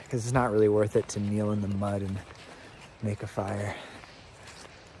 because it's not really worth it to kneel in the mud and make a fire.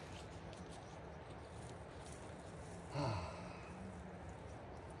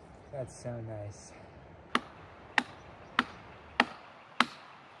 That's so nice.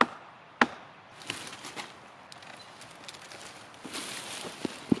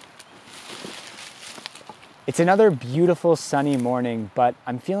 It's another beautiful sunny morning, but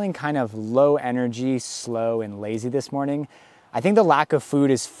I'm feeling kind of low energy, slow, and lazy this morning. I think the lack of food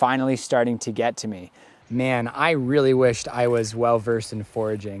is finally starting to get to me. Man, I really wished I was well-versed in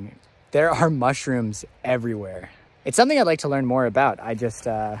foraging. There are mushrooms everywhere. It's something I'd like to learn more about. I just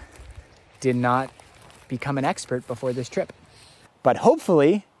did not become an expert before this trip. But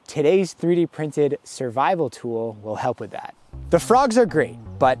hopefully, today's 3D printed survival tool will help with that. The frogs are great,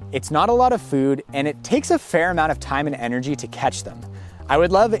 but it's not a lot of food and it takes a fair amount of time and energy to catch them. I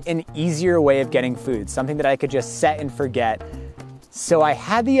would love an easier way of getting food, something that I could just set and forget. So I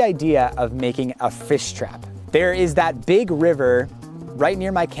had the idea of making a fish trap. There is that big river right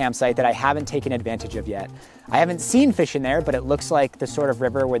near my campsite that I haven't taken advantage of yet. I haven't seen fish in there, but it looks like the sort of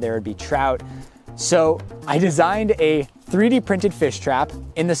river where there would be trout, So I designed a 3D printed fish trap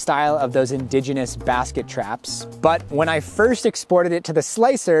in the style of those indigenous basket traps. But when I first exported it to the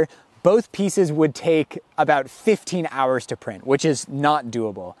slicer, both pieces would take about 15 hours to print, which is not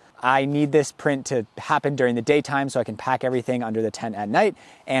doable. I need this print to happen during the daytime so I can pack everything under the tent at night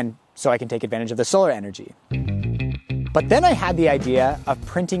and so I can take advantage of the solar energy. But then I had the idea of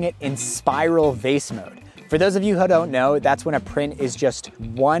printing it in spiral vase mode. For those of you who don't know, that's when a print is just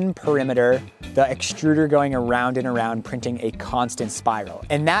one perimeter, the extruder going around and around, printing a constant spiral.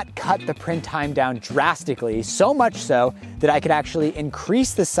 And that cut the print time down drastically, so much so that I could actually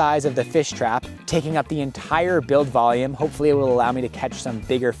increase the size of the fish trap, taking up the entire build volume. Hopefully it will allow me to catch some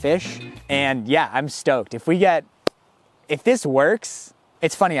bigger fish. And yeah, I'm stoked. If this works,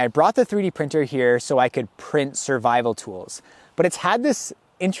 it's funny, I brought the 3D printer here so I could print survival tools, but it's had this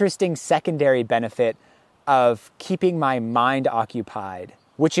interesting secondary benefit of keeping my mind occupied,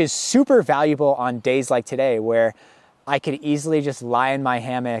 which is super valuable on days like today where I could easily just lie in my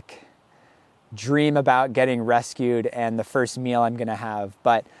hammock, dream about getting rescued and the first meal I'm gonna have.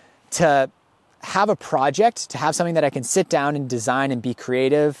 But to have a project, to have something that I can sit down and design and be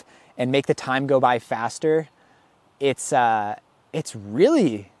creative and make the time go by faster, it's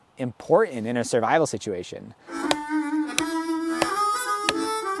really important in a survival situation.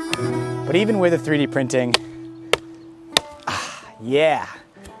 But even with the 3D printing, yeah,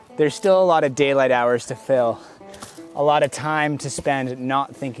 there's still a lot of daylight hours to fill, a lot of time to spend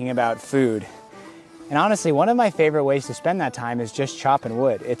not thinking about food. And honestly, one of my favorite ways to spend that time is just chopping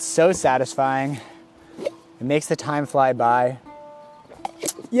wood. It's so satisfying. It makes the time fly by.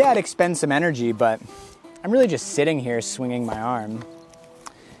 Yeah, it expends some energy, but I'm really just sitting here swinging my arm.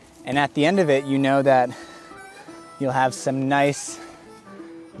 And at the end of it, you know that you'll have some nice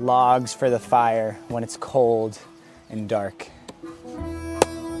logs for the fire when it's cold and dark.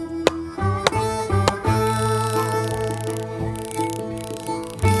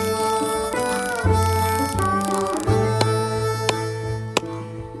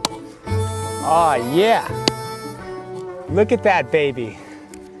 Oh yeah, look at that baby.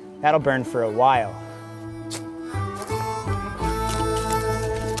 That'll burn for a while.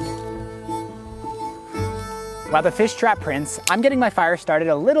 While the fish trap prints, I'm getting my fire started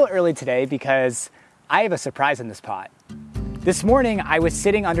a little early today because I have a surprise in this pot. This morning, I was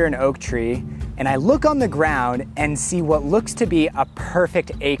sitting under an oak tree and I look on the ground and see what looks to be a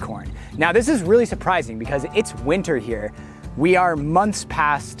perfect acorn. Now, this is really surprising because it's winter here. We are months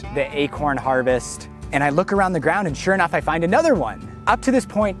past the acorn harvest, and I look around the ground and sure enough, I find another one. Up to this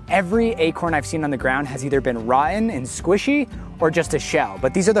point, every acorn I've seen on the ground has either been rotten and squishy or just a shell,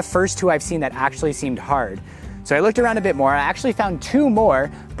 but these are the first two I've seen that actually seemed hard. So I looked around a bit more. I actually found two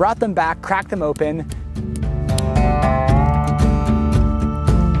more, brought them back, cracked them open.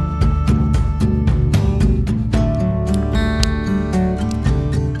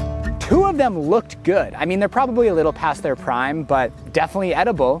 Two of them looked good. I mean, they're probably a little past their prime, but definitely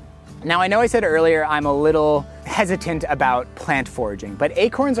edible. Now, I know I said earlier I'm a little hesitant about plant foraging, but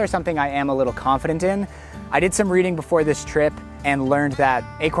acorns are something I am a little confident in. I did some reading before this trip and learned that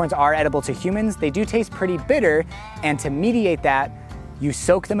acorns are edible to humans. They do taste pretty bitter, and to mediate that, you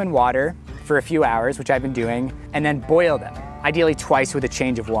soak them in water for a few hours, which I've been doing, and then boil them, ideally twice with a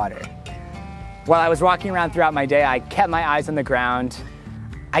change of water. While I was walking around throughout my day, I kept my eyes on the ground.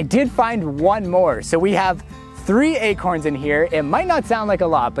 I did find one more, so we have 3 acorns in here. It might not sound like a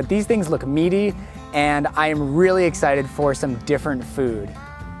lot, but these things look meaty, and I am really excited for some different food.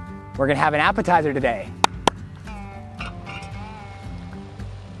 We're gonna have an appetizer today.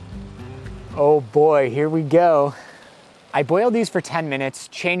 Oh boy, here we go. I boiled these for 10 minutes,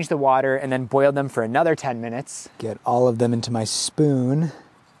 changed the water, and then boiled them for another 10 minutes. Get all of them into my spoon.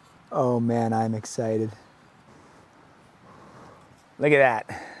 Oh man, I'm excited. Look at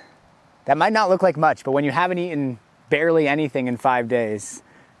that. That might not look like much, but when you haven't eaten barely anything in 5 days,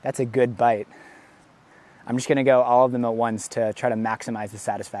 that's a good bite. I'm just gonna go all of them at once to try to maximize the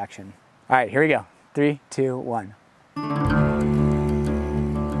satisfaction. All right, here we go. 3, 2, 1.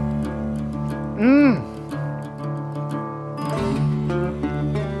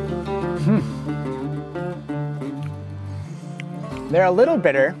 They're a little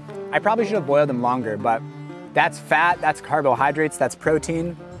bitter. I probably should have boiled them longer, but that's fat, that's carbohydrates, that's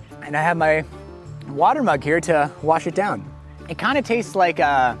protein. And I have my water mug here to wash it down. It kind of tastes like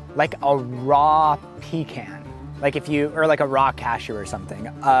a raw pecan, or like a raw cashew or something.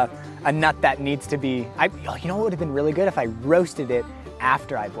 A nut that needs to be, you know what would have been really good if I roasted it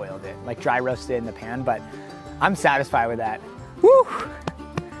after I boiled it, like dry roasted it in the pan, but I'm satisfied with that. Woo!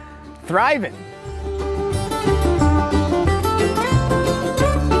 Thriving.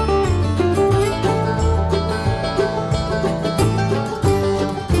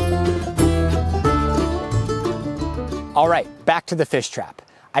 right, back to the fish trap.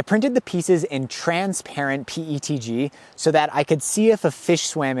 I printed the pieces in transparent PETG so that I could see if a fish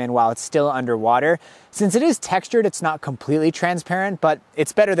swam in while it's still underwater. Since it is textured, it's not completely transparent, but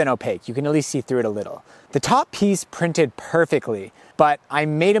it's better than opaque. You can at least see through it a little. The top piece printed perfectly, but I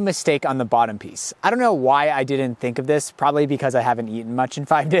made a mistake on the bottom piece. I don't know why I didn't think of this, probably because I haven't eaten much in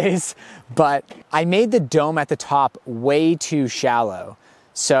 5 days, but I made the dome at the top way too shallow.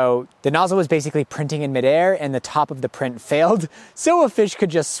 So the nozzle was basically printing in midair and the top of the print failed, so a fish could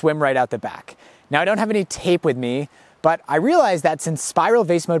just swim right out the back. Now I don't have any tape with me, but I realized that since spiral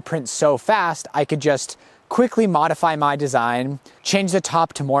vase mode prints so fast, I could just quickly modify my design, change the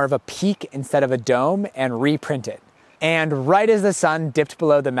top to more of a peak instead of a dome, and reprint it. And right as the sun dipped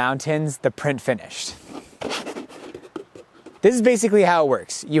below the mountains, the print finished. This is basically how it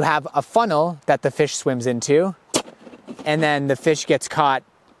works. You have a funnel that the fish swims into, and then the fish gets caught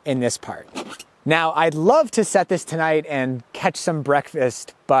in this part. Now, I'd love to set this tonight and catch some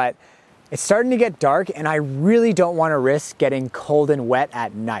breakfast, but it's starting to get dark and I really don't want to risk getting cold and wet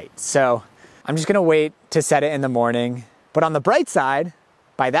at night. So I'm just gonna wait to set it in the morning. But on the bright side,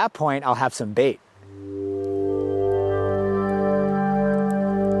 by that point, I'll have some bait.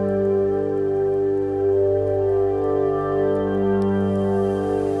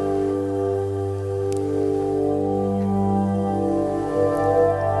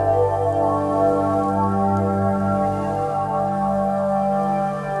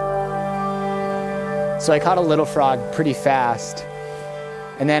 So I caught a little frog pretty fast.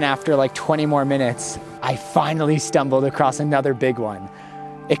 And then after like 20 more minutes, I finally stumbled across another big one.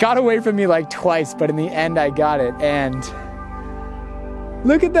 It got away from me like twice, but in the end I got it. And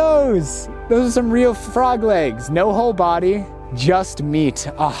look at those. Those are some real frog legs. No whole body, just meat.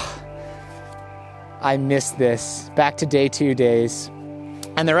 Oh, I missed this. Back to day 2 days.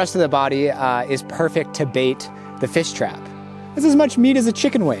 And the rest of the body is perfect to bait the fish trap. It's as much meat as a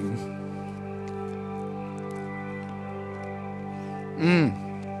chicken wing.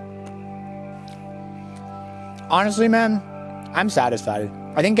 Honestly, man, I'm satisfied.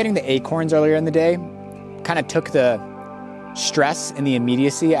 I think getting the acorns earlier in the day kind of took the stress and the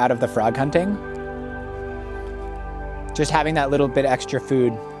immediacy out of the frog hunting. Just having that little bit extra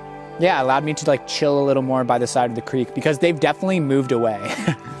food, yeah, allowed me to like chill a little more by the side of the creek because they've definitely moved away.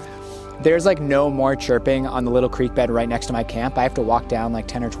 There's like no more chirping on the little creek bed right next to my camp. I have to walk down like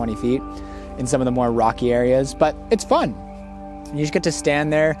 10 or 20 feet in some of the more rocky areas, but it's fun. You just get to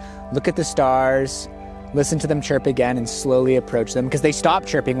stand there, look at the stars, listen to them chirp again and slowly approach them because they stop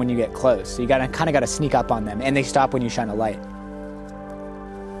chirping when you get close. So you kind of got to sneak up on them and they stop when you shine a light.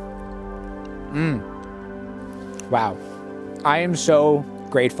 Wow. I am so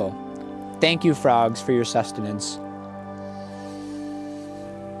grateful. Thank you, frogs, for your sustenance.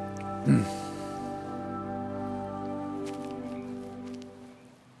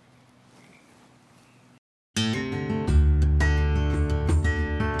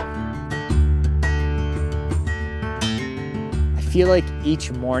 I feel like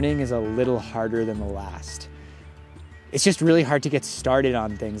each morning is a little harder than the last. It's just really hard to get started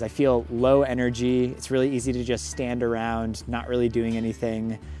on things. I feel low energy. It's really easy to just stand around, not really doing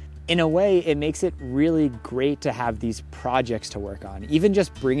anything. In a way, it makes it really great to have these projects to work on. Even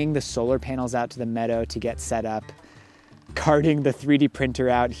just bringing the solar panels out to the meadow to get set up, carting the 3D printer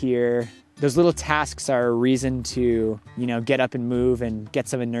out here. Those little tasks are a reason to, get up and move and get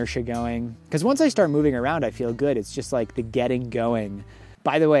some inertia going. Because once I start moving around, I feel good. It's just like the getting going.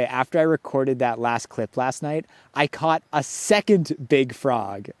 By the way, after I recorded that last clip last night, I caught a second big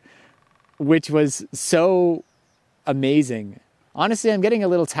frog, which was so amazing. Honestly, I'm getting a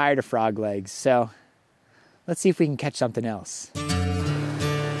little tired of frog legs, so let's see if we can catch something else.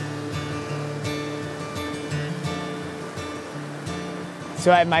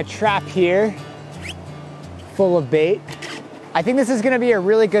 So I have my trap here, full of bait. I think this is gonna be a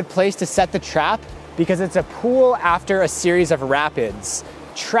really good place to set the trap because it's a pool after a series of rapids.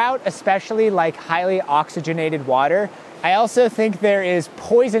 Trout especially like highly oxygenated water. I also think there is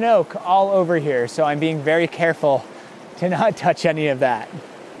poison oak all over here, so I'm being very careful to not touch any of that.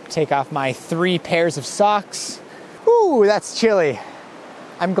 Take off my 3 pairs of socks. Ooh, that's chilly.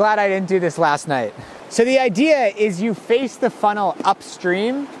 I'm glad I didn't do this last night. So the idea is you face the funnel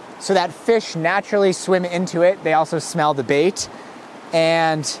upstream so that fish naturally swim into it. They also smell the bait.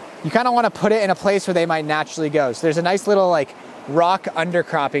 And you kind of want to put it in a place where they might naturally go. So there's a nice little like rock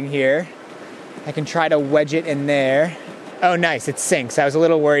undercropping here. I can try to wedge it in there. Oh, nice, it sinks. I was a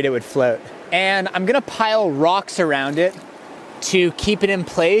little worried it would float. And I'm gonna pile rocks around it to keep it in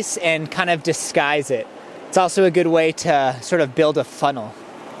place and kind of disguise it. It's also a good way to sort of build a funnel.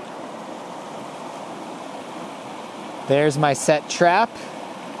 There's my set trap.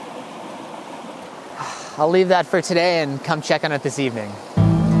 I'll leave that for today and come check on it this evening.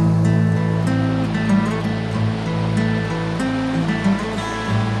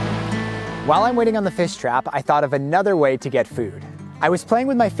 While I'm waiting on the fish trap, I thought of another way to get food. I was playing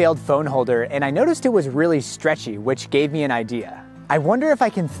with my failed phone holder and I noticed it was really stretchy, which gave me an idea. I wonder if I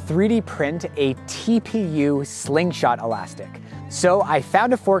can 3D print a TPU slingshot elastic. So I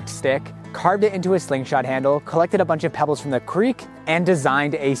found a forked stick, carved it into a slingshot handle, collected a bunch of pebbles from the creek, and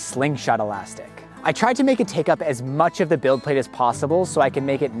designed a slingshot elastic. I tried to make it take up as much of the build plate as possible so I can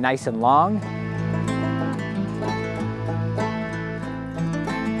make it nice and long.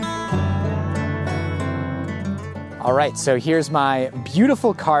 All right, so here's my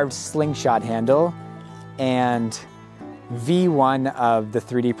beautiful carved slingshot handle and V1 of the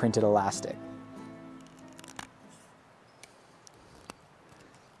 3D printed elastic.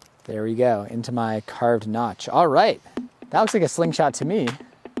 There we go, into my carved notch. All right, that looks like a slingshot to me.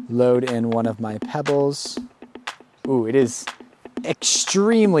 Load in one of my pebbles. Ooh, it is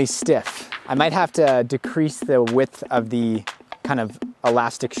extremely stiff. I might have to decrease the width of the kind of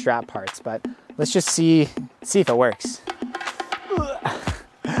elastic strap parts, but let's just see if it works.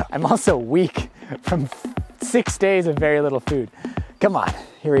 I'm also weak from 6 days of very little food. Come on,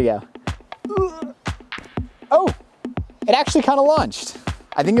 here we go. Oh, it actually kind of launched.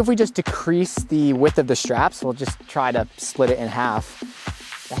 I think if we just decrease the width of the straps, we'll just try to split it in half.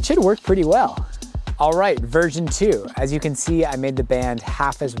 That should work pretty well. All right, version 2. As you can see, I made the band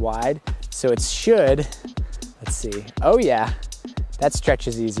half as wide, so it should, let's see. Oh yeah, that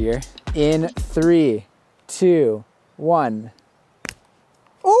stretches easier. In 3, 2, 1.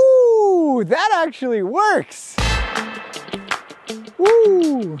 Ooh, that actually works.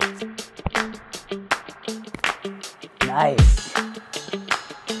 Woo. Nice.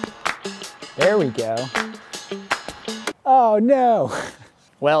 There we go. Oh no.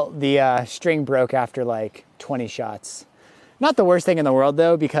 Well, the string broke after like 20 shots. Not the worst thing in the world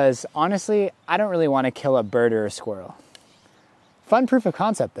though, because honestly, I don't really want to kill a bird or a squirrel. Fun proof of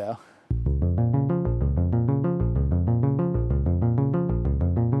concept though.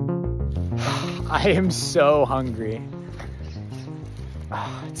 I am so hungry.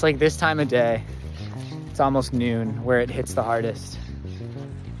 It's like this time of day. It's almost noon where it hits the hardest.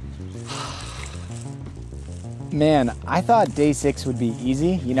 Man, I thought day 6 would be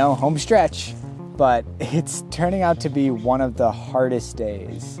easy, you know, home stretch, but it's turning out to be one of the hardest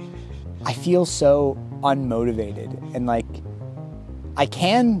days. I feel so unmotivated and like I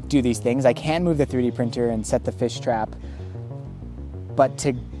can do these things. I can move the 3D printer and set the fish trap, but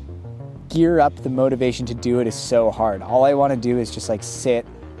to gear up the motivation to do it is so hard. All I want to do is just like sit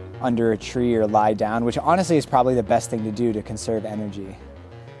under a tree or lie down, which honestly is probably the best thing to do to conserve energy.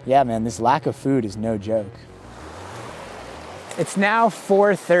 Yeah, man, this lack of food is no joke. It's now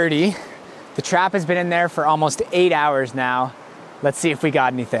 4:30. The trap has been in there for almost 8 hours now. Let's see if we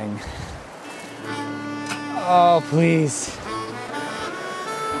got anything. Oh, please.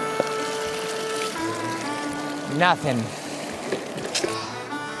 Nothing.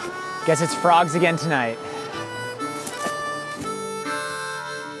 Guess it's frogs again tonight.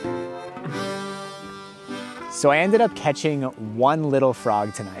 So I ended up catching one little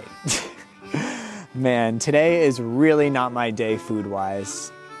frog tonight. Man, today is really not my day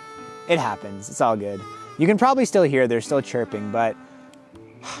food-wise. It happens, it's all good. You can probably still hear they're still chirping, but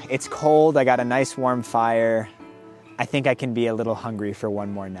it's cold, I got a nice warm fire. I think I can be a little hungry for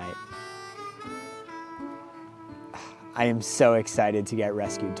one more night. I am so excited to get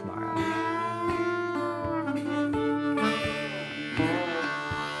rescued tomorrow.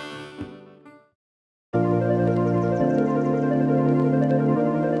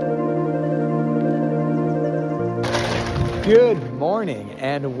 Good morning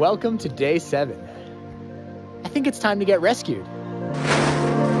and welcome to day 7. I think it's time to get rescued.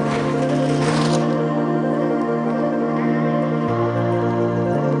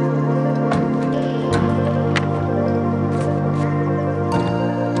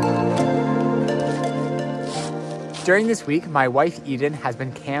 During this week, my wife Eden has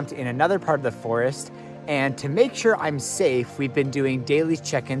been camped in another part of the forest, and to make sure I'm safe, we've been doing daily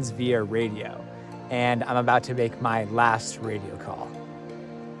check-ins via radio. And I'm about to make my last radio call.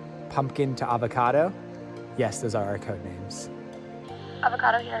 Pumpkin to avocado? Yes, those are our code names.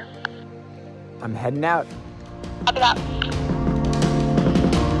 Avocado here. I'm heading out. Copy that.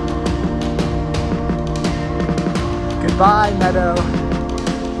 Goodbye, Meadow.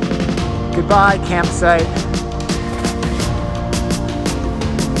 Goodbye, campsite.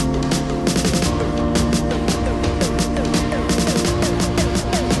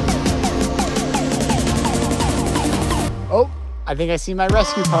 I think I see my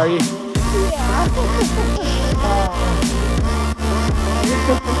rescue party. Yeah.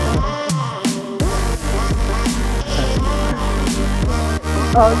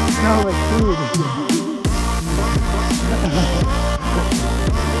 Oh, it smells like food.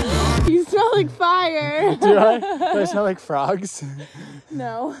 You smell like fire. Do I? Do I smell like frogs?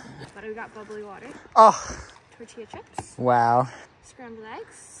 No. But we got bubbly water. Oh. Tortilla chips. Wow. Scrambled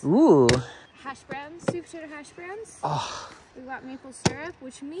eggs. Ooh. Hash browns. Sweet potato hash browns. Oh. We got maple syrup,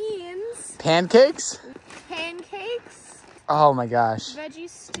 which means Pancakes? pancakes. Oh my gosh. Veggie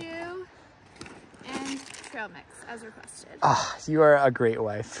stew. And trail mix, as requested. Ah, you are a great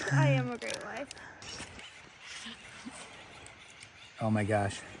wife. I am a great wife. Oh my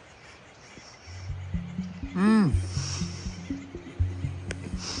gosh. Mmm.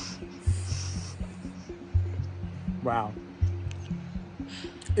 Wow.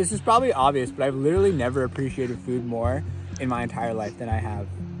 This is probably obvious, but I've literally never appreciated food more in my entire life than I have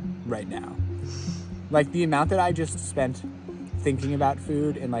right now. Like the amount that I just spent thinking about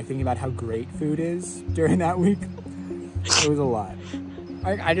food and like thinking about how great food is during that week, it was a lot.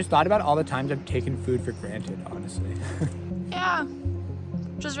 I just thought about all the times I've taken food for granted, honestly. Yeah,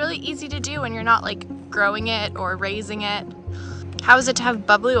 which is really easy to do when you're not like growing it or raising it. How is it to have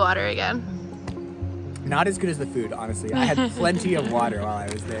bubbly water again? Not as good as the food, honestly. I had plenty of water while I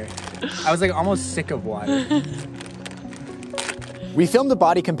was there. I was like almost sick of water. We filmed a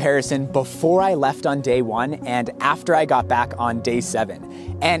body comparison before I left on day 1 and after I got back on day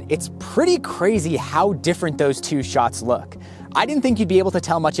 7. And it's pretty crazy how different those two shots look. I didn't think you'd be able to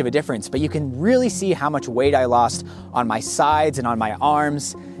tell much of a difference, but you can really see how much weight I lost on my sides and on my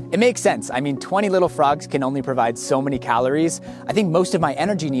arms. It makes sense. I mean, 20 little frogs can only provide so many calories. I think most of my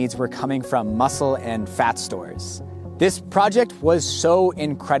energy needs were coming from muscle and fat stores. This project was so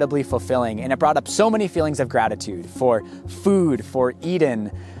incredibly fulfilling, and it brought up so many feelings of gratitude for food, for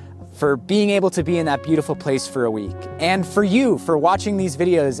Eden, for being able to be in that beautiful place for a week, and for you for watching these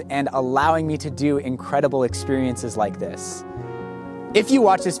videos and allowing me to do incredible experiences like this. If you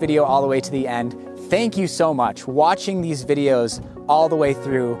watch this video all the way to the end, thank you so much. Watching these videos all the way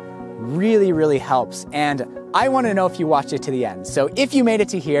through really, really helps, and I want to know if you watched it to the end. So if you made it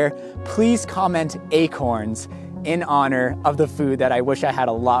to here, please comment acorns in honor of the food that I wish I had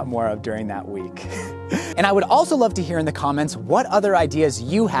a lot more of during that week. And I would also love to hear in the comments what other ideas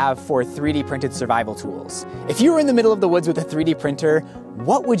you have for 3D printed survival tools. If you were in the middle of the woods with a 3D printer,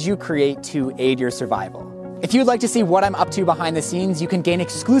 what would you create to aid your survival? If you'd like to see what I'm up to behind the scenes, you can gain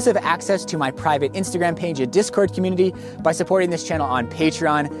exclusive access to my private Instagram page and Discord community by supporting this channel on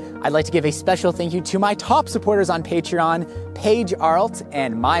Patreon. I'd like to give a special thank you to my top supporters on Patreon, Paige Ealot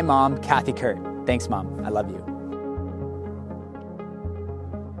and my mom, Kathy Kurt. Thanks, Mom. I love you.